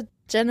just a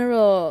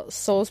general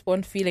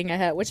Soulsborne feeling I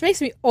had, which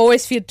makes me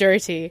always feel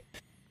dirty.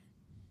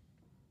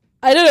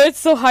 I don't know, it's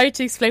so hard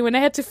to explain. When I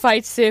had to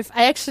fight Sif,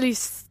 I actually,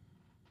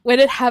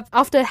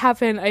 after it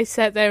happened, I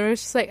sat there and I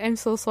was just like, I'm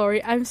so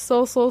sorry. I'm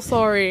so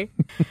sorry.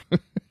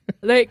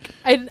 Like,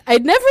 I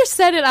never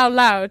said it out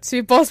loud to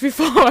a boss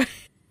before.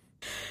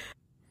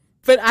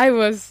 But I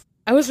was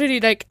really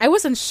like, I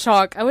was in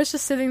shock. I was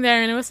just sitting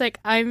there and I was like,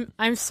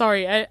 I'm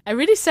sorry. I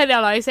really said it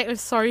out loud. I said, I'm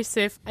sorry,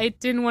 Sif. I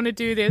didn't want to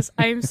do this.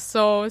 I'm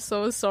so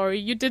sorry.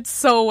 You did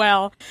so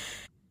well.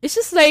 It's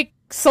just like,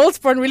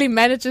 Soulsborne really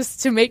manages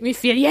to make me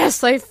feel,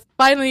 yes, I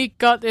finally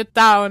got it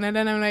down. And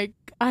then I'm like,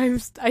 I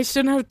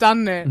shouldn't have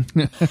done it.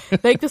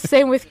 Like the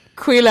same with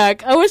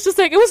Quelaag. I was just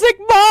like, it was like,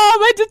 Mom,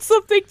 I did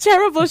something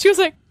terrible. She was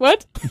like,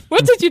 what?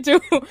 What did you do?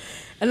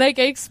 And like,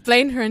 I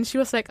explained her and she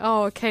was like,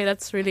 oh, okay,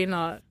 that's really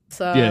not.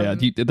 Yeah,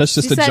 that's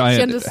just a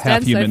giant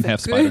half human,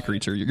 half spider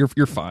creature.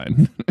 You're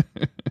fine.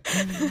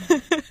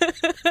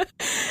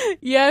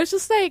 Yeah, it's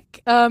just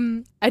like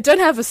I don't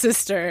have a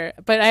sister,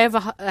 but I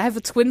have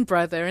a twin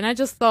brother, and I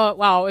just thought,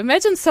 wow,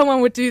 imagine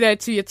someone would do that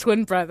to your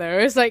twin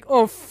brother. It's like,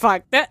 oh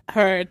fuck, that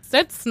hurts.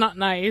 That's not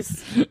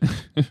nice.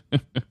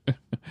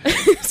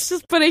 It's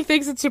just putting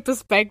things into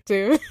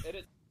perspective.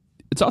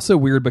 It's also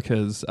weird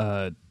because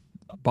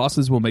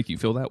bosses will make you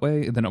feel that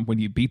way, and then when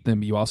you beat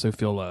them, you also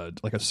feel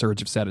like a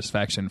surge of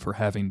satisfaction for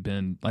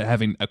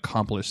having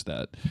accomplished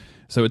that.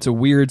 So it's a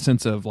weird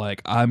sense of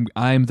like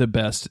I'm the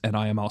best, and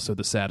I am also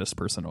the saddest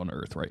person on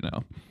earth right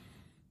now.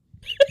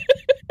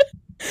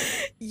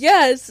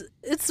 Yes,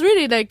 it's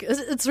really like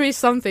it's really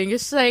something.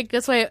 It's like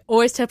that's why I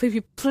always tell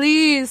people,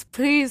 please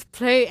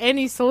play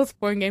any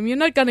Soulsborne game. You're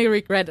not gonna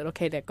regret it.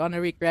 Okay, they're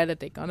gonna regret it.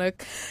 They're gonna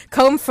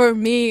come for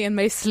me in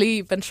my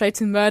sleep and try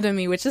to murder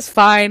me, which is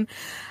fine.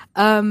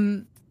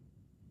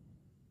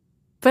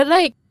 But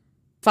like,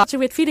 such a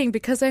weird feeling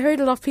because I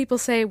heard a lot of people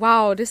say,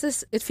 wow,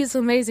 it feels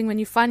amazing when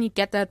you finally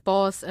get that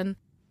boss. And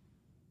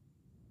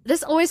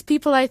there's always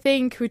people, I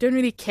think, who don't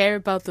really care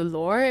about the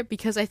lore,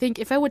 because I think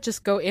if I would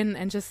just go in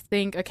and just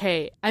think,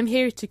 okay, I'm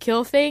here to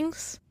kill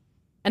things,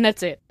 and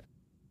that's it.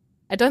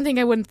 I don't think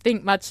I wouldn't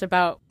think much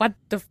about what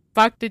the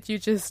fuck did you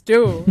just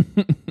do.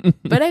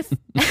 But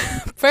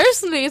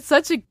personally, it's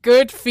such a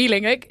good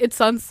feeling. Like, it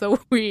sounds so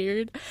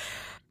weird,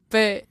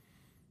 but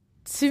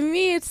to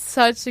me, it's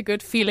such a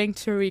good feeling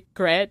to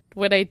regret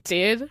what I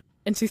did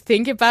and to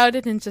think about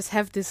it and just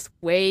have this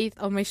weight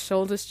on my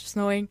shoulders, just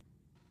knowing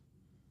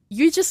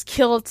you just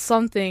killed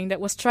something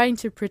that was trying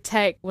to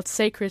protect what's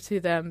sacred to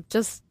them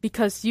just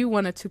because you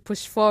wanted to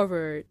push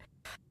forward.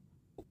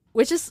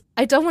 Which is,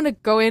 I don't want to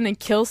go in and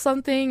kill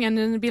something and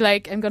then be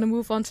like, I'm going to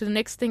move on to the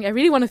next thing. I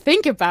really want to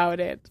think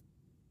about it.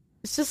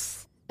 It's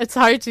just, it's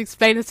hard to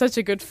explain. It's such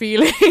a good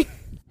feeling.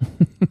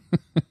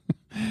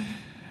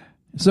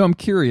 So I'm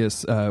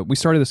curious. We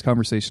started this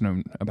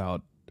conversation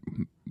about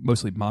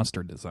mostly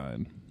monster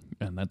design,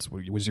 and that's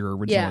what was your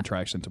original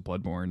attraction to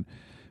Bloodborne.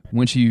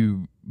 Once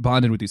you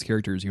bonded with these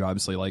characters, you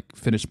obviously like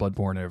finished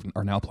Bloodborne and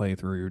are now playing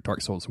through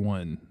Dark Souls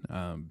 1.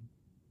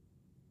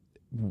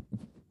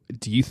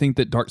 Do you think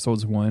that Dark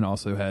Souls 1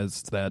 also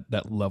has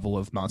that level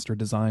of monster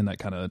design, that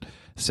kind of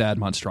sad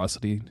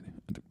monstrosity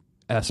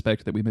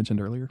aspect that we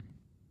mentioned earlier?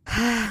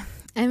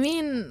 I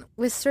mean,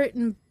 with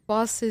certain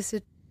bosses,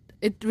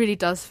 it really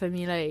does for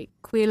me. Like,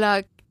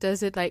 Quelaag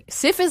does it. Like,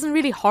 Sif isn't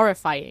really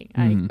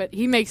horrifying, but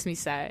he makes me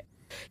sad.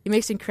 He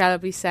makes me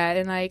incredibly sad.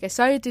 And, like, I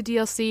started the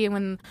DLC, and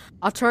when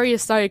Artorias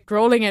started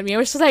growling at me, I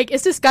was just like,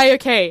 is this guy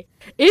okay?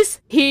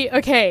 Is he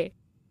okay?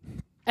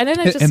 And then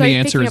I just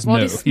started picking up all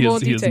these small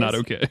details. He is not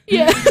okay.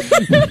 Yeah.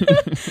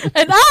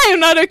 And I am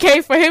not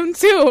okay for him,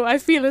 too. I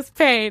feel his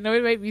pain.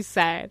 It made me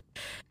sad.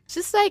 It's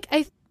just like,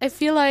 I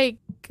feel like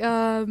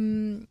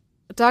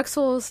Dark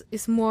Souls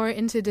is more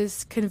into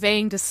this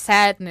conveying the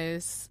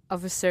sadness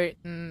of a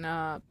certain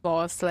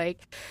boss. Like,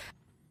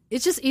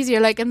 it's just easier.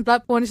 Like, in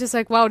Bloodborne, it's just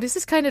like, wow, this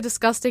is kind of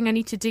disgusting. I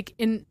need to dig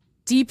in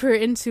deeper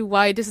into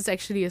why this is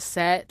actually a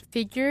sad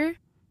figure.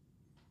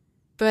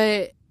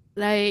 But,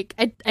 like,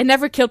 I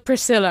never killed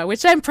Priscilla,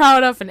 which I'm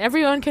proud of, and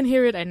everyone can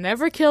hear it. I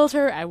never killed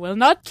her. I will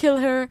not kill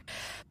her.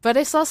 But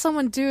I saw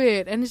someone do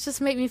it, and it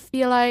just made me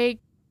feel like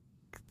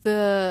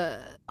the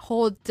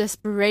whole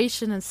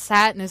desperation and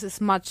sadness is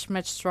much,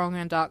 much stronger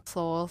in Dark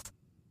Souls.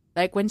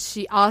 Like, when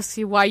she asks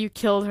you why you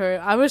killed her,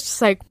 I was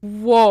just like,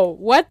 whoa,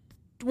 what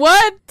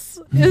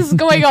is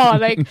going on?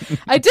 Like,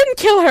 I didn't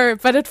kill her,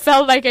 but it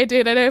felt like I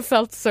did, and I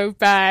felt so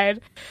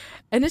bad.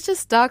 And it's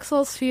just, Dark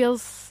Souls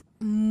feels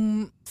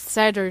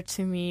sadder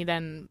to me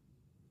than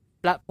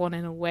Bloodborne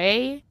in a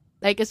way.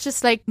 Like, it's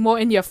just, like, more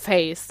in your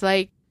face.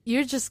 Like,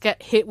 you just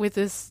get hit with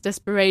this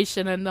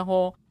desperation and the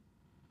whole,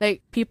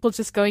 like, people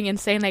just going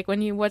insane. Like,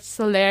 when you watch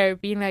Solaire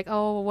being like,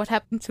 oh, what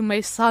happened to my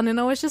son? And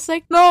I was just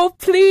like, no,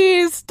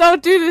 please,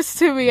 don't do this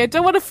to me. I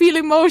don't want to feel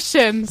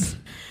emotions.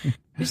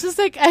 It's just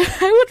like, I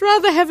would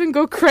rather have him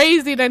go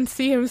crazy than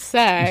see him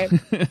sad.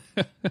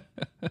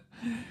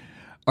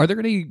 Are there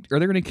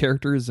any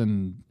characters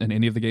in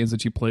any of the games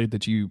that you played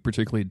that you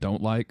particularly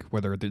don't like,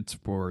 whether it's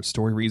for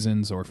story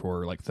reasons or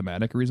for, like,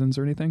 thematic reasons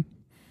or anything?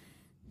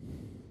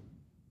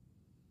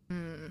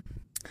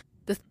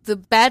 The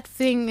bad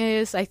thing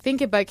is, I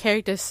think about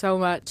characters so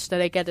much that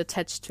I get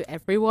attached to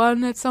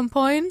everyone at some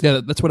point.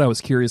 Yeah, that's what I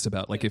was curious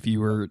about. Like, if you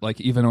were,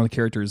 like, even on the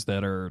characters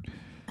that are,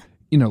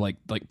 you know, like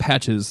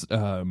Patches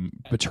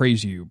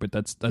betrays you, but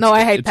that's no,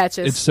 I hate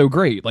Patches. It's so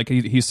great. Like,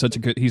 he's such a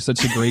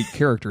great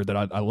character that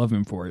I love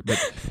him for it.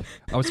 But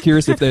I was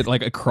curious if that,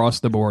 like,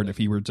 across the board, if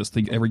you were just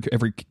think every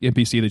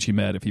NPC that you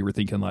met, if you were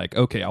thinking like,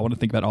 okay, I want to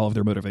think about all of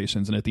their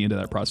motivations, and at the end of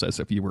that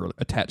process, if you were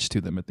attached to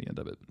them at the end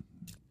of it.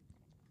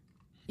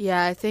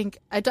 Yeah, I think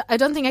I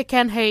don't think I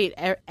can hate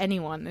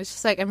anyone. It's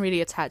just like I'm really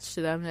attached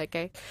to them. Like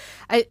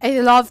I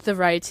love the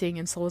writing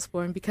in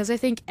Soulsborne because I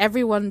think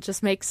everyone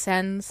just makes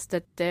sense.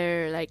 That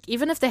they're like,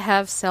 even if they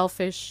have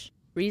selfish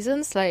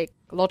reasons, like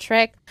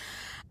Lautrec,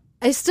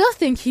 I still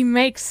think he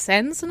makes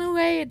sense in a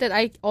way that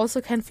I also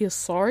can feel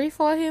sorry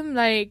for him.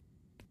 Like,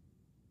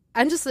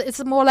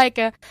 it's more like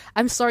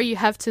I'm sorry you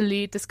have to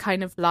lead this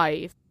kind of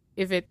life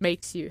if it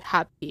makes you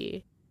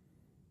happy,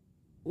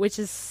 which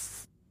is.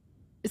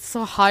 It's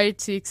so hard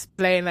to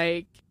explain,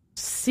 like,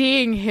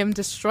 seeing him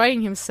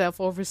destroying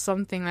himself over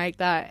something like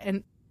that,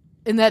 and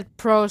in that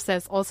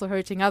process also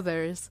hurting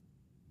others.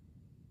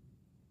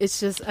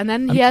 It's just, and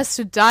then he has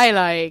to die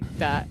like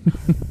that.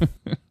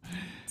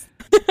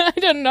 I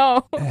don't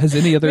know. Has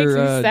any other Makes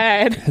me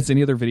sad. Has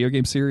any other video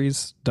game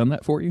series done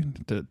that for you,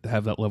 to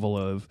have that level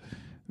of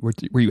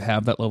where you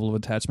have that level of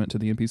attachment to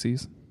the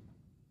NPCs?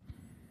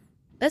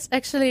 That's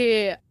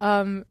actually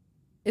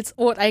it's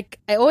odd.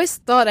 I always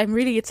thought I'm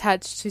really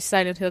attached to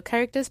Silent Hill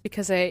characters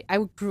because I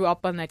grew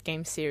up on that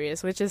game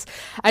series, which is,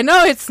 I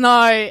know it's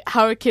not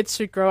how kids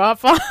should grow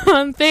up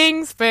on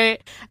things,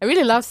 but I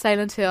really love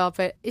Silent Hill.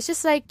 But it's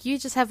just like, you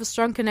just have a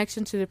strong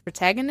connection to the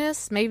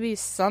protagonist, maybe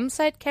some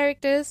side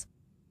characters.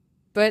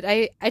 But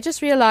I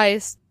just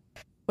realized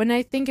when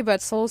I think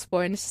about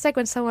Soulsborne, it's just like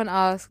when someone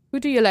asks,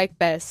 who do you like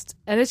best?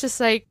 And it's just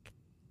like,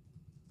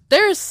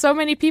 there's so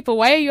many people.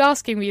 Why are you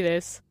asking me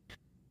this?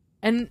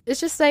 And it's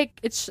just like,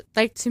 it's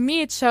like, to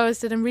me, it shows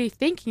that I'm really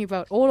thinking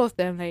about all of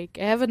them. Like,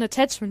 I have an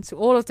attachment to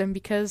all of them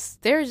because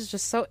they're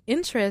just so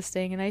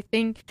interesting. And I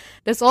think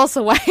that's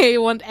also why I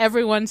want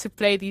everyone to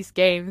play these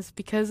games,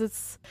 because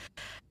it's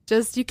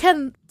just, you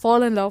can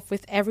fall in love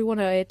with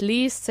everyone, or at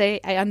least say,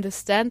 I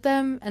understand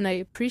them and I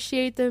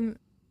appreciate them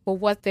for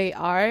what they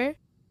are,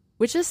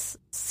 which is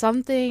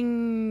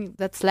something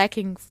that's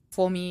lacking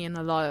for me in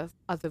a lot of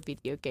other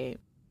video games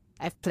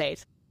I've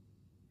played.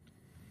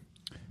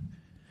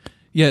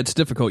 Yeah, it's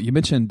difficult. You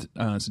mentioned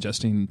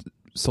suggesting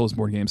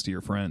Soulsborne games to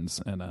your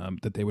friends, and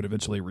that they would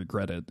eventually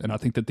regret it. And I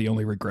think that the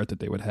only regret that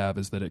they would have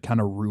is that it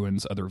kind of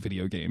ruins other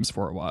video games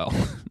for a while.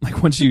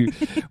 Like, once you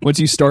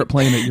start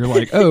playing it, you're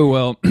like, oh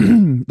well,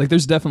 Like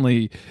there's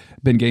definitely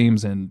been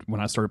games, and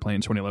when I started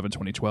playing 2011,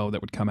 2012,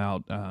 that would come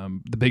out.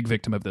 The big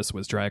victim of this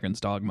was Dragon's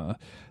Dogma.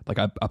 Like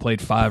I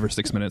played 5 or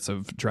 6 minutes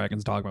of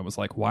Dragon's Dogma and was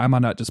like, why am I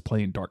not just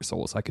playing Dark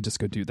Souls? I could just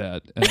go do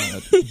that.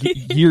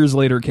 Years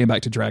later, came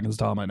back to Dragon's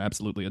Dogma and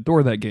absolutely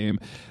adore that game.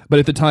 But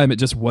at the time, it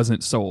just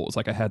wasn't Souls.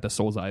 Like I had the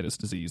Soulsitis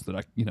disease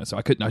that so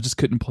I just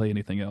couldn't play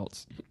anything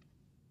else.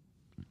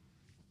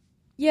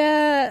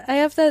 Yeah, I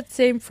have that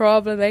same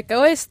problem. Like I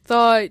always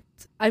thought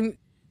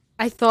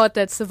I thought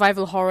that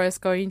survival horror is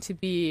going to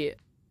be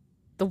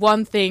the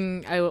one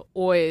thing I will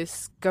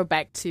always go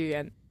back to,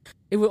 and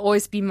it will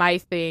always be my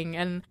thing.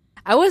 And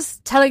I was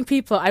telling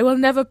people I will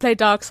never play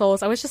Dark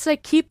Souls. I was just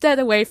like, keep that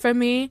away from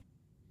me.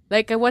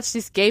 Like I watched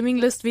these gaming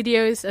list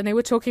videos and they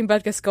were talking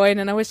about Gascoigne,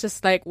 and I was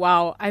just like,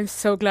 wow, I'm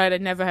so glad I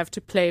never have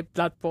to play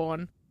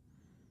Bloodborne.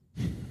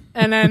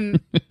 And then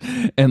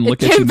and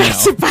look it at came you back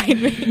now. to bite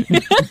me.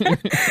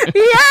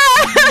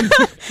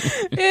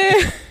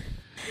 Yeah.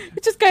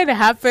 It just kind of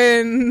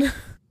happened.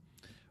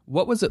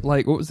 What was it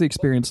like? What was the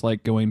experience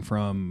like going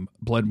from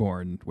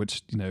Bloodborne,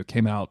 which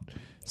came out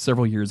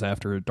several years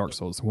after Dark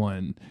Souls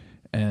 1,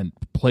 and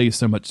plays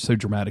so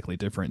dramatically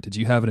different? Did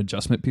you have an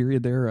adjustment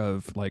period there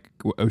of like,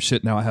 oh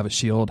shit, now I have a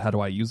shield, how do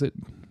I use it?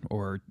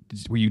 Or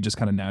were you just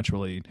kind of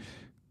naturally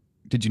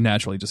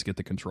just get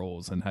the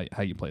controls and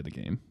how you play the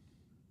game?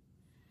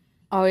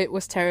 Oh, it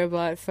was terrible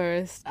at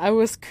first. I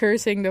was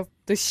cursing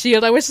the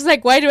shield. I was just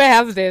like, why do I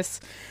have this?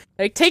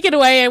 Like, take it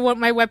away. I want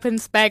my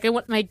weapons back. I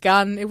want my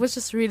gun. It was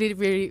just really,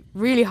 really,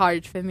 really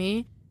hard for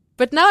me.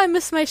 But now I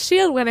miss my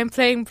shield when I'm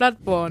playing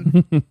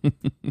Bloodborne.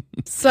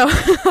 So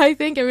I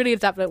think I really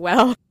adapted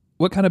well.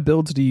 What kind of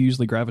builds do you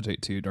usually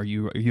gravitate to? Are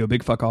you a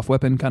big fuck off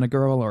weapon kind of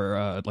girl,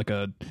 or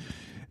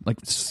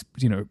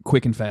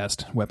quick and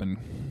fast weapon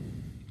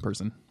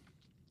person?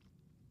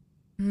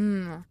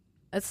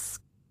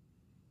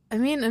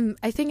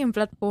 I think in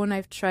Bloodborne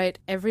I've tried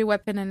every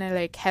weapon, and I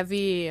like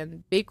heavy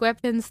and big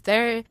weapons.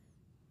 There,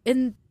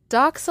 in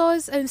Dark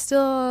Souls, I'm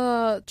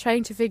still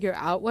trying to figure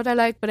out what I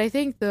like, but I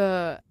think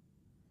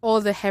all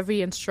the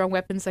heavy and strong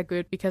weapons are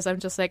good because I'm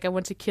just like, I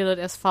want to kill it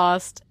as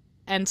fast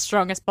and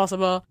strong as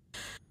possible,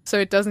 so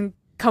it doesn't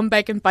come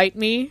back and bite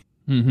me.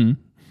 Mm-hmm.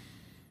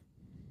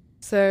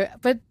 So,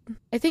 but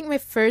I think my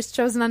first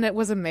chosen undead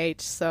was a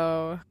mage,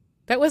 so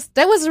that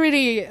was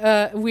really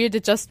a weird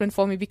adjustment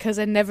for me because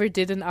I never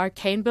did an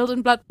arcane build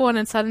in Bloodborne,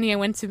 and suddenly I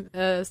went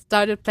to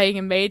started playing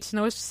a mage, and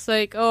I was just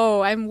like,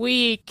 oh, I'm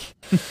weak.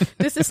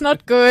 This is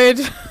not good.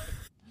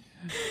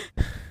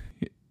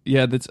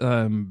 Yeah, that's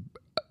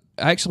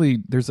actually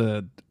there's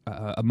a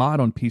mod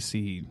on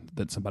PC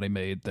that somebody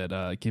made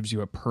that gives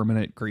you a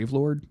permanent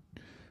Gravelord.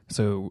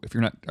 So if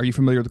you're not, are you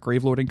familiar with the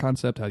Gravelording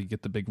concept? How you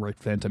get the big red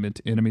phantom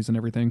enemies and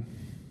everything?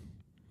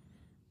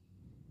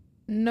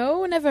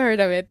 No, never heard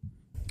of it.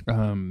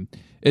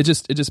 It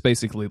just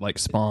basically like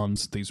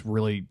spawns these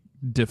really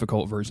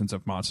difficult versions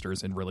of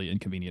monsters in really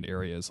inconvenient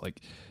areas.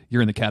 Like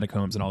you're in the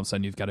catacombs and all of a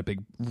sudden you've got a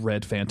big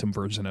red phantom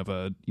version of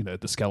the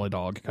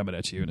Skelledog coming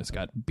at you, and it's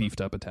got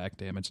beefed up attack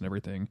damage and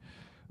everything.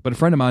 But a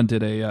friend of mine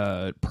did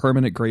a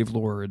permanent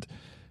Gravelord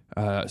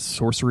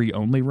sorcery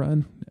only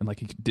run, and like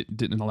he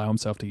didn't allow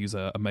himself to use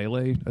a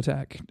melee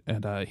attack,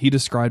 and he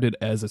described it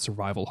as a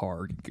survival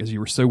horror because you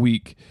were so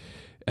weak.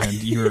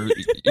 And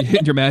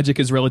your magic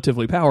is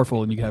relatively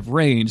powerful, and you have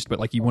ranged, but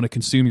like you want to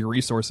consume your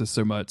resources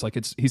so much. Like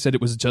he said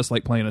it was just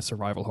like playing a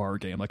survival horror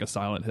game, like a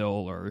Silent Hill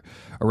or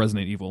a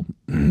Resident Evil.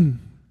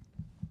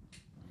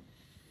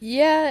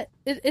 Yeah,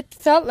 it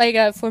felt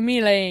like for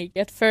me, like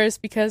at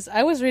first, because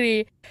I was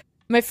really,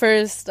 my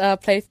first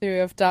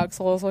playthrough of Dark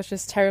Souls was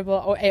just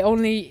terrible.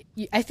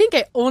 I think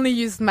I only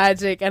used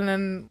magic, and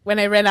then when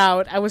I ran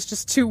out, I was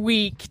just too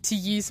weak to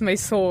use my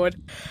sword.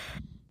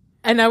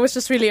 And I was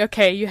just really,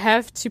 okay, you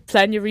have to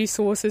plan your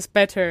resources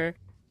better.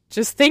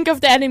 Just think of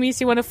the enemies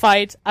you want to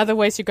fight,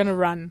 otherwise you're going to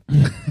run.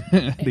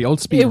 The old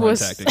speedrun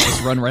tactic.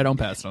 Just run right on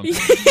past them.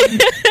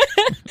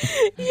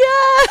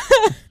 Yeah!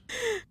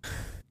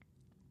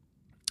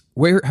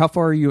 How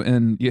far are you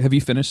in? Have you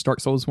finished Dark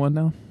Souls 1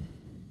 now?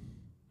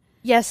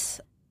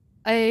 Yes.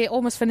 I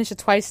almost finished it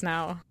twice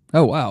now.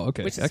 Oh, wow.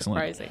 Okay. Which is excellent.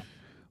 Surprising.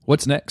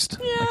 What's next?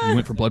 Yeah. Like you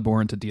went from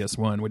Bloodborne to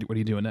DS1. What are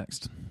you doing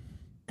next?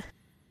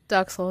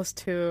 Dark Souls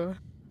 2.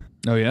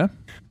 Oh, yeah?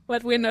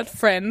 But we're not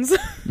friends.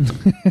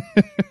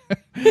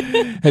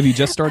 Have you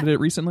just started it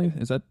recently?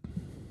 Is that?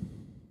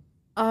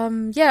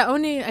 Yeah,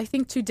 only I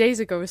think 2 days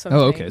ago or something.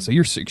 Oh, okay. So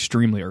you're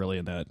extremely early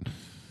in that.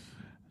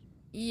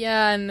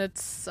 Yeah, and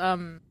it's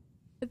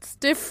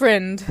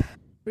different.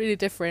 Really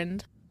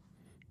different.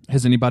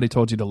 Has anybody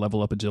told you to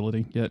level up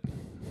agility yet?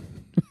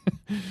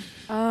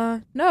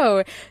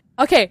 No.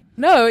 Okay,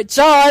 no,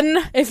 John,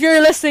 if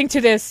you're listening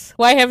to this,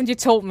 why haven't you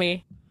told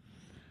me?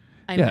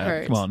 I'm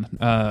hurt. Come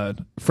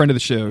on. Friend of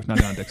the show,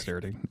 not on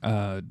dexterity.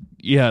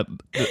 Yeah,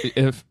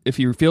 if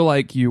you feel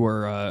like you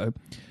are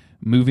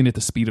moving at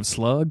the speed of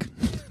Slug,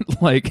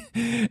 like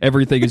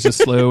everything is just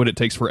slow and it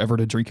takes forever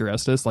to drink your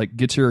Estus, like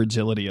get your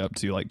agility up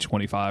to like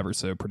 25 or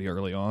so pretty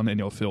early on, and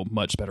you'll feel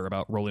much better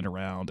about rolling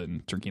around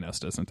and drinking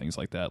Estus and things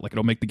like that. Like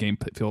it'll make the game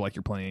feel like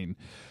you're playing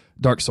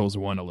Dark Souls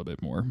 1 a little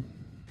bit more.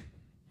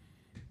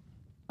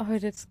 Oh,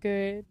 that's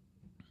good.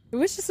 It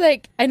was just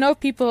like, I know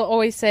people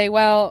always say,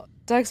 well,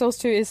 Dark Souls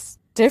 2 is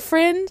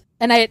different.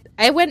 And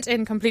I went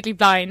in completely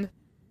blind.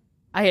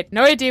 I had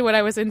no idea what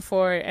I was in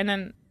for. And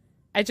then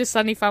I just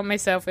suddenly found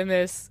myself in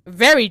this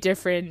very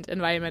different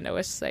environment. I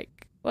was just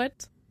like,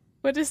 what?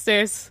 What is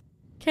this?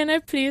 Can I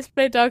please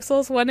play Dark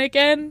Souls 1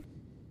 again?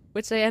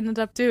 Which I ended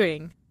up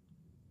doing.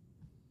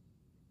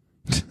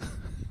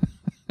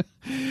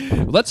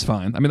 Well, that's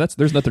fine. I mean,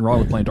 there's nothing wrong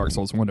with playing Dark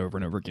Souls 1 over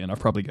and over again. I've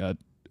probably got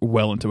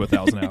well into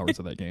 1,000 hours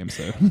of that game,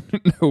 so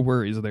no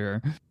worries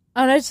there.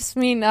 And I just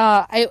mean,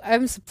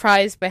 I'm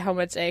surprised by how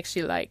much I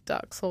actually like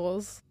Dark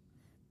Souls.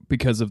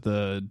 Because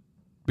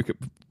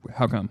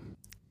how come?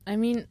 I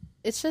mean,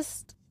 it's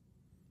just...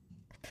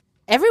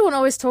 Everyone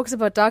always talks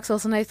about Dark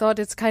Souls, and I thought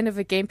it's kind of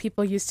a game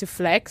people used to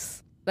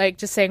flex. Like,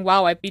 just saying,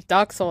 wow, I beat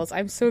Dark Souls,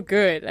 I'm so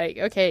good. Like,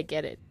 okay, I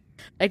get it.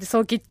 Like, this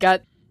whole Git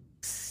Gut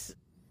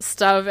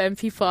stuff, and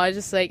people are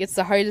just like, it's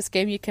the hardest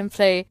game you can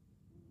play.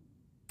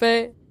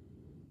 But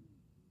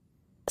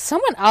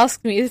someone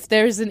asked me if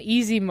there's an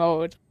easy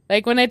mode.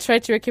 Like, when I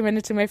tried to recommend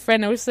it to my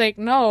friend, I was like,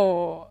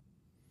 no.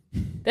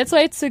 That's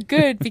why it's so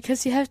good,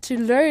 because you have to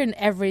learn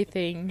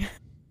everything.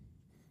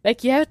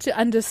 Like, you have to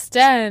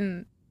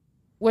understand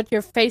what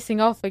you're facing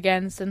off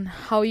against and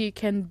how you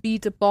can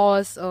beat a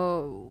boss.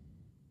 Or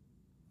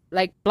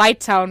like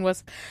Blighttown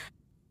was...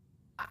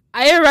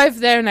 I arrived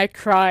there and I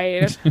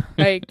cried.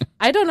 Like,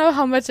 I don't know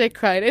how much I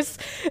cried. It's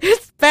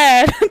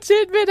bad to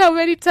admit how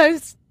many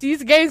times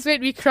these games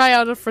made me cry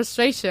out of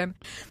frustration.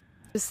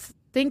 Just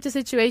think the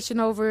situation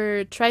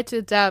over, try to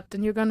adapt,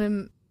 and you're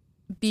gonna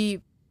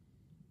be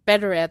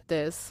better at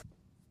this.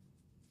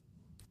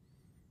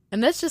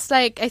 And that's just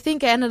like, I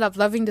think I ended up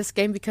loving this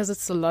game because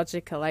it's so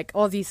logical. Like,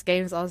 all these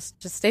games are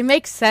just, they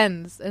make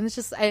sense. And it's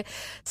just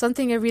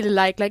something I really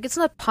like. Like, it's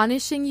not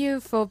punishing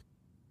you for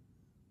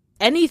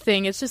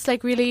anything. It's just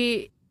like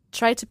really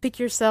try to pick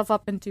yourself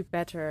up and do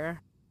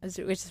better, which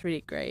is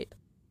really great.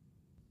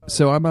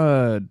 So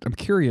I'm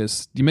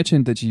curious. You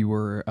mentioned that you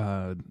were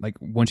like,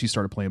 once you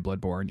started playing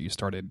Bloodborne, you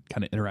started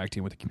kind of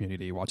interacting with the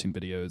community, watching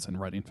videos and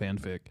writing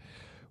fanfic.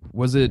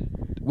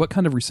 What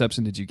kind of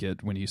reception did you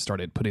get when you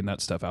started putting that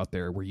stuff out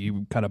there? Were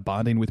you kind of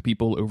bonding with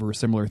people over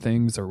similar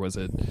things, or was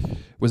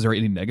there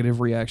any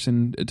negative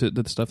reaction to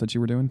the stuff that you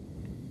were doing?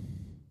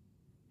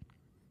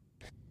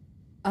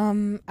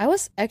 I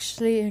was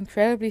actually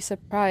incredibly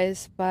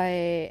surprised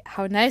by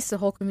how nice the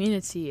whole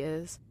community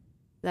is.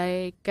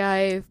 Like,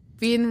 I've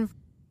been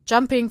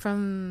jumping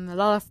from a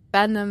lot of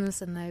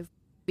fandoms, and I've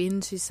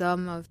been to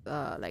some of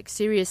like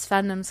serious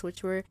fandoms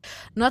which were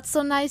not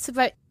so nice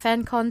about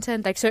fan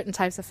content, like certain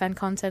types of fan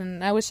content.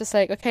 And I was just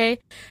like, okay,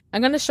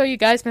 I'm gonna show you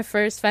guys my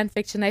first fan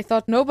fiction. I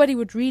thought nobody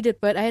would read it,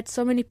 but I had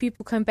so many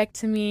people come back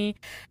to me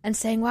and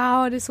saying,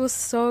 wow, this was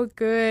so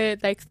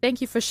good, like,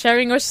 thank you for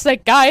sharing. I was just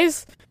like,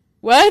 guys,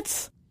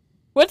 what's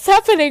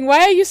happening?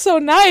 Why are you so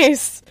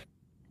nice?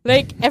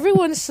 Like,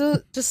 everyone's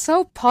just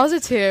so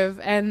positive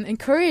and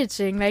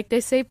encouraging. Like,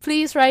 they say,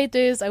 please write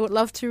this, I would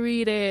love to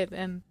read it.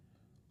 And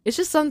it's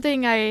just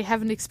something I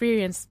haven't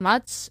experienced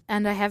much,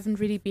 and I haven't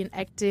really been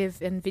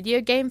active in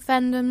video game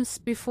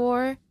fandoms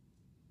before.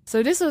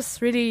 So this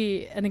was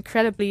really an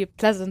incredibly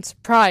pleasant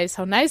surprise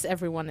how nice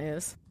everyone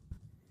is.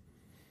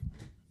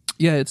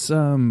 Yeah, it's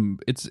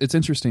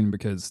interesting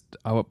because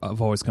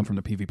I've always come from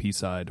the PvP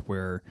side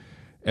where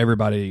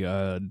everybody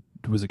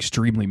was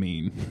extremely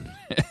mean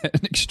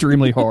and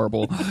extremely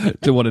horrible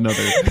to one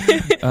another.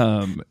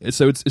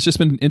 So it's just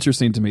been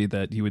interesting to me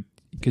that you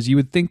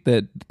would think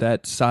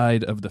that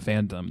side of the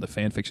fandom, the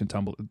fan fiction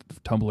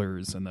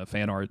tumblers and the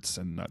fan arts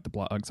and the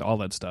blogs, all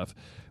that stuff,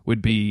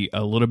 would be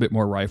a little bit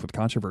more rife with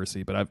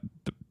controversy. But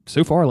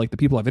so far, like, the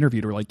people I've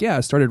interviewed are like, yeah,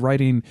 I started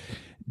writing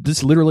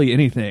just literally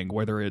anything,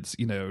 whether it's,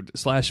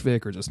 slash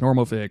fic or just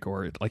normal fic,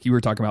 or like you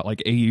were talking about,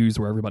 like AUs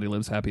where everybody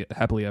lives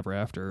happily ever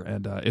after,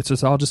 and it's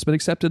just all just been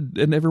accepted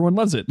and everyone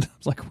loves it.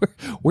 It's like,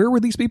 where were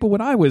these people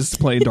when I was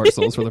playing Dark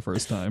Souls for the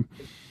first time?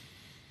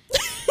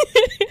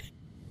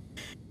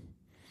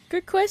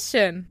 Good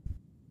question.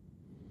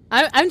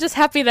 I'm just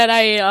happy that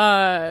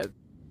I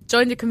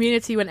joined the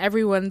community when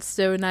everyone's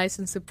so nice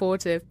and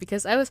supportive,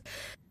 because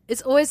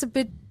it's always a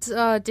bit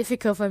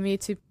difficult for me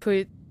to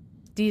put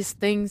these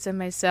things and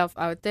myself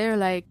out there.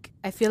 Like,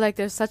 I feel like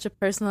there's such a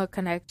personal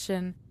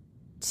connection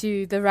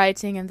to the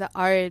writing and the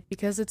art,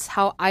 because it's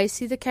how I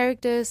see the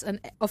characters, and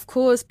of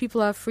course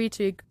people are free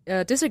to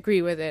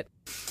disagree with it,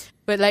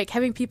 but like,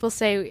 having people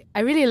say,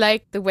 I really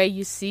like the way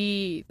you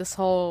see this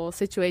whole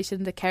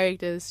situation, the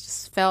characters,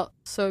 just felt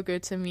so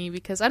good to me,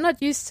 because I'm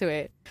not used to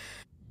it,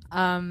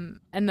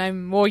 and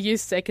I'm more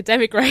used to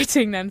academic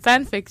writing than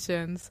fan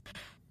fictions.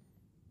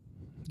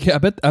 Yeah,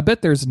 I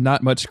bet there's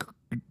not much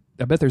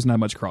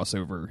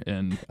crossover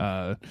in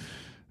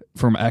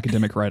from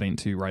academic writing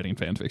to writing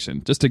fan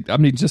fiction. Just to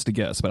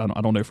guess, but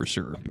I don't know for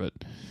sure. But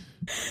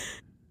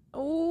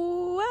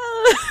well,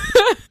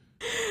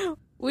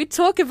 we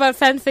talk about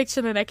fan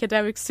fiction and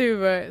academics too,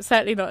 but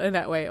sadly not in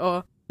that way.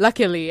 Or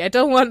luckily, I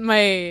don't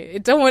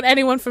want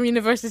anyone from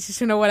university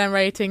to know what I'm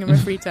writing in my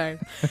free time.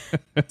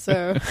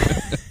 So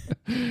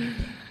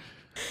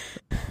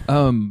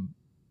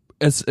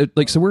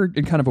So we're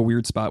in kind of a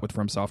weird spot with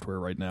From Software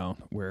right now,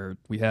 where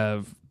we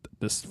have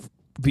this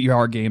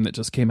VR game that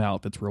just came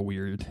out that's real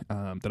weird,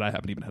 that I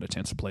haven't even had a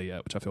chance to play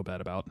yet, which I feel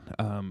bad about.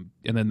 And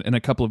then in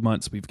a couple of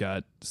months, we've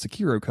got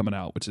Sekiro coming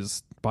out, which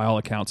is, by all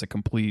accounts, a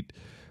complete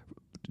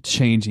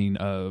changing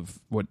from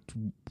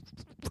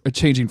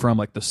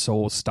like the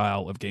Souls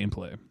style of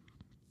gameplay.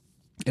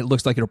 It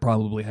looks like it'll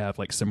probably have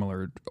like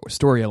similar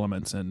story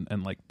elements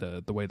and like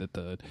the way that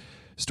the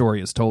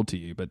story is told to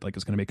you, but like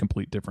it's going to make a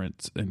complete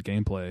difference in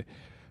gameplay.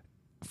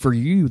 For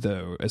you,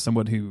 though, as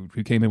someone who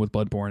came in with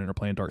Bloodborne and are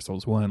playing Dark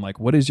Souls 1, like,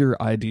 what is your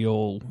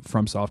ideal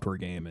From Software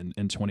game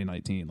in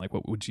 2019? Like,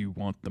 what would you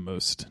want the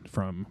most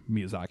from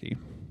Miyazaki?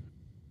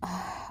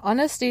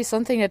 Honestly,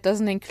 something that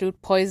doesn't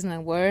include poison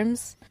and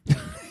worms.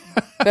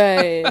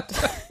 But...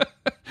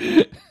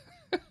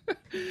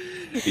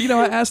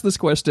 I asked this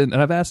question,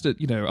 and I've asked it,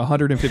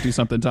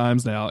 150-something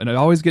times now, and I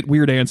always get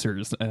weird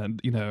answers.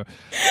 And,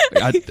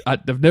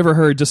 I've never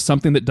heard just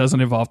something that doesn't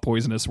involve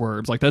poisonous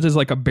worms. Like, that is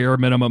like a bare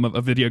minimum of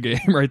a video game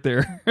right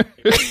there.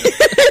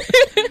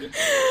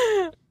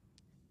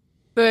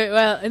 But,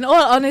 well, in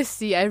all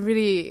honesty, I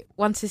really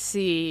want to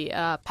see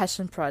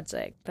Passion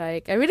Project.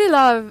 Like, I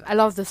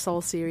love the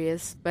Soul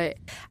series, but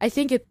I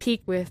think it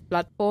peaked with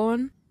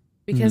Bloodborne,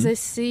 because I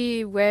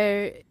see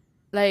where,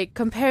 like,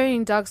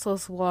 comparing Dark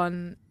Souls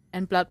 1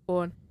 and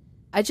Bloodborne,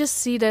 I just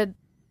see that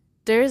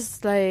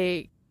there's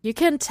like, you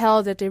can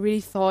tell that they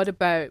really thought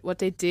about what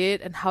they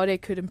did and how they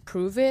could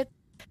improve it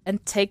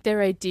and take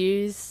their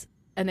ideas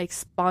and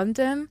expand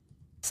them.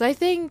 So I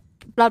think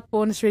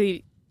Bloodborne is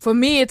really, for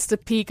me, it's the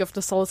peak of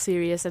the Soul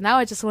series, and now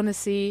I just want to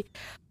see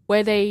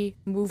where they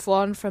move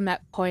on from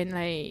that point.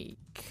 Like,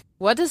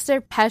 what is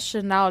their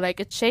passion now? Like,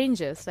 it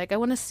changes. Like, I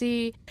want to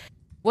see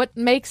what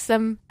makes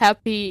them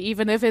happy,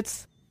 even if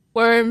it's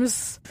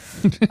worms.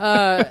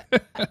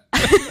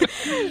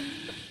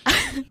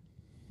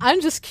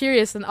 I'm just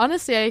curious, and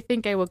honestly, I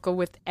think I will go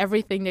with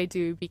everything they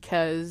do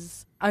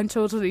because I'm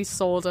totally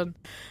sold on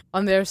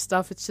their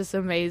stuff. It's just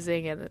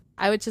amazing, and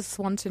I would just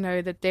want to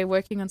know that they're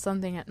working on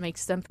something that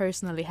makes them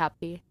personally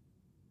happy.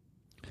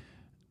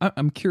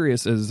 I'm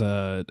curious, as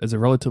a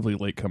relatively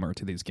latecomer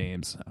to these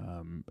games,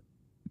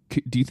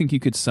 do you think you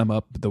could sum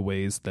up the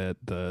ways that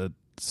the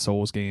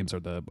Souls games or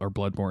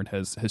Bloodborne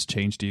has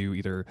changed you,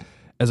 either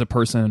as a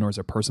person or as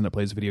a person that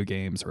plays video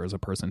games, or as a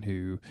person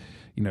who,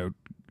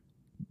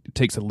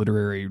 takes a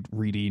literary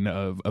reading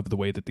of the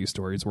way that these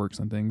stories works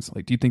and things?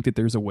 Like, do you think that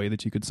there's a way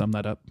that you could sum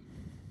that up?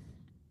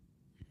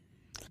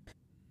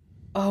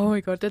 Oh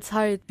my god, that's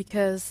hard,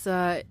 because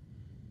the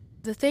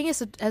thing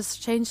is, it has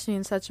changed me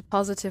in such a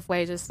positive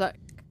way. Just like,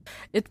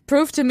 it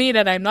proved to me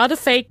that I'm not a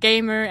fake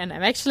gamer and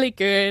I'm actually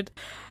good.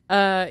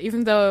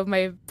 Even though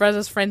my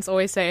brother's friends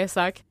always say I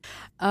suck.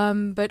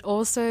 But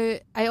also,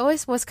 I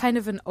always was kind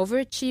of an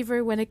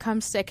overachiever when it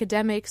comes to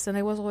academics, and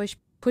I was always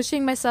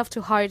pushing myself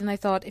too hard, and I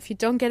thought, if you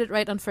don't get it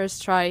right on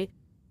first try,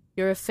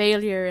 you're a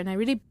failure, and I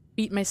really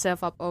beat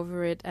myself up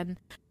over it. And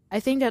I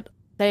think that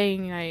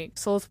playing like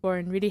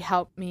Soulsborne really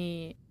helped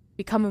me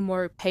become a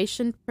more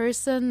patient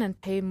person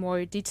and pay more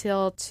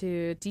attention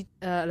to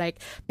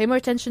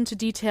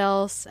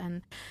details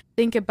and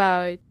think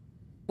about,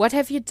 what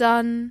have you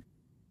done?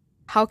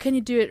 How can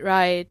you do it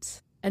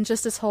right? And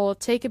just this whole,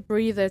 take a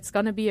breather, it's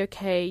gonna be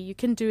okay, you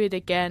can do it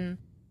again.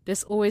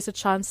 There's always a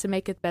chance to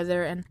make it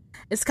better. And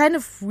it's kind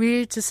of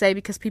weird to say,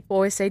 because people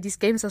always say these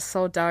games are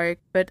so dark,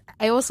 but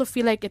I also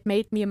feel like it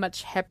made me a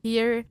much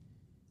happier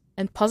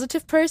and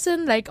positive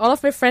person. Like, all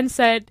of my friends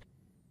said,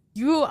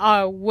 you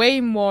are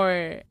way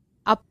more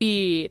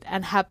upbeat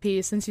and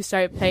happy since you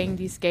started playing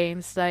these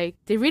games. Like,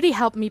 they really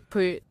helped me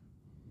put,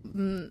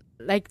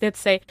 like,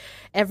 let's say,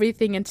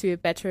 everything into a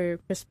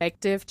better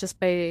perspective, just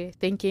by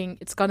thinking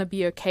it's gonna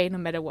be okay no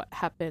matter what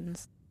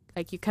happens.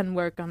 Like, you can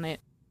work on it.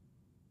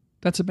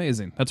 That's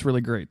amazing. That's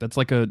really great. That's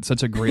like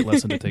such a great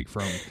lesson to take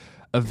from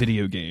a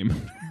video game,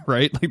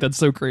 right? Like, that's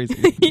so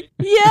crazy.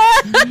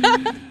 Yeah.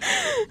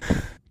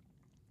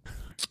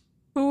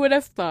 Who would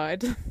have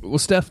thought? Well,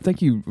 Steph,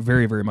 thank you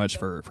very, very much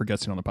for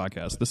guesting on the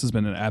podcast. This has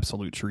been an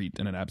absolute treat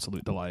and an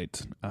absolute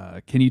delight.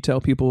 Can you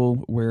tell people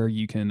where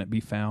you can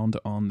be found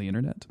on the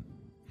internet?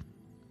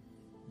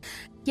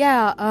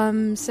 Yeah,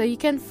 so you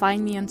can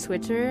find me on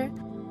Twitter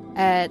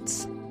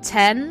at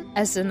 10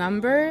 as the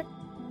number,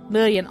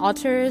 million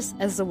otters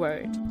as the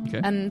word. Okay.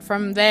 And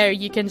from there,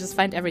 you can just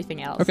find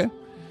everything else. Okay.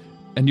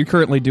 And you're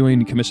currently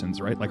doing commissions,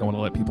 right? Like, I want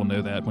to let people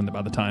know that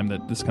by the time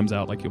that this comes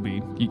out, like, you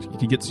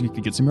could get some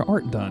of your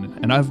art done.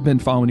 And I've been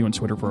following you on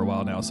Twitter for a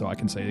while now, so I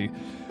can say,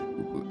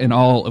 in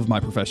all of my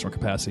professional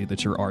capacity,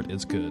 that your art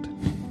is good.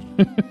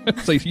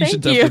 So you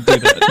should definitely do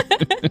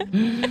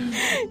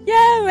that.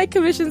 Yeah, my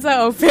commissions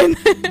are open.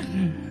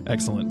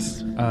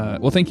 Excellent.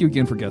 Well, thank you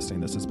again for guesting.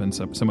 This has been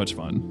so much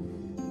fun.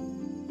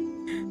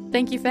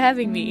 Thank you for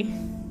having me.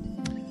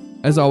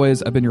 As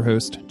always, I've been your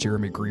host,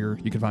 Jeremy Greer.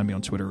 You can find me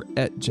on Twitter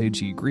at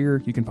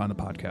JGGreer. You can find the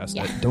podcast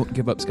at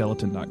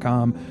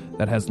don'tgiveupskeleton.com.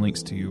 That has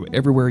links to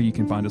everywhere you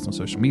can find us on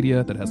social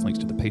media. That has links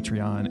to the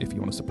Patreon if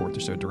you want to support the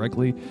show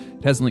directly.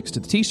 It has links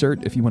to the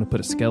t-shirt if you want to put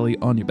a skelly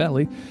on your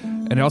belly.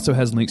 And it also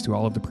has links to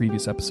all of the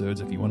previous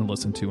episodes if you want to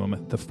listen to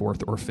them the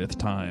 4th or 5th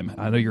time.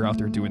 I know you're out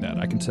there doing that.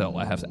 I can tell.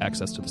 I have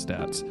access to the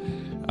stats.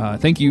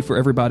 Thank you for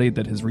everybody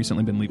that has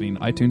recently been leaving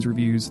iTunes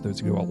reviews.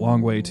 Those go a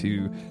long way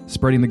to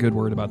spreading the good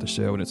word about the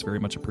show, and it's very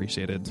much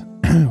appreciated.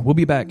 We'll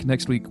be back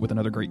next week with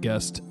another great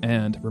guest.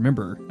 And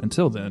remember,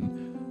 until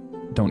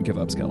then, don't give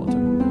up,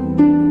 Skeleton.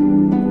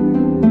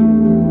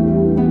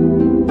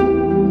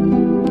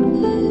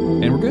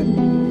 And we're good.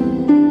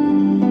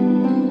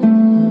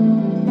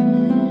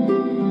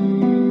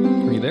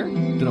 Are you there?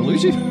 Did I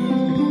lose you?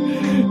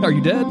 Are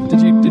you dead?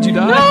 Did you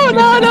die?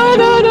 No.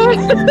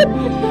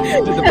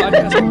 Did the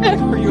podcast end?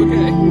 Are you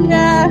okay?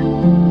 Yeah.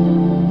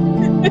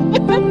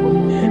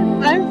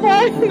 I'm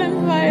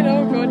fine.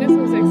 Oh god, this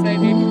was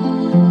exciting.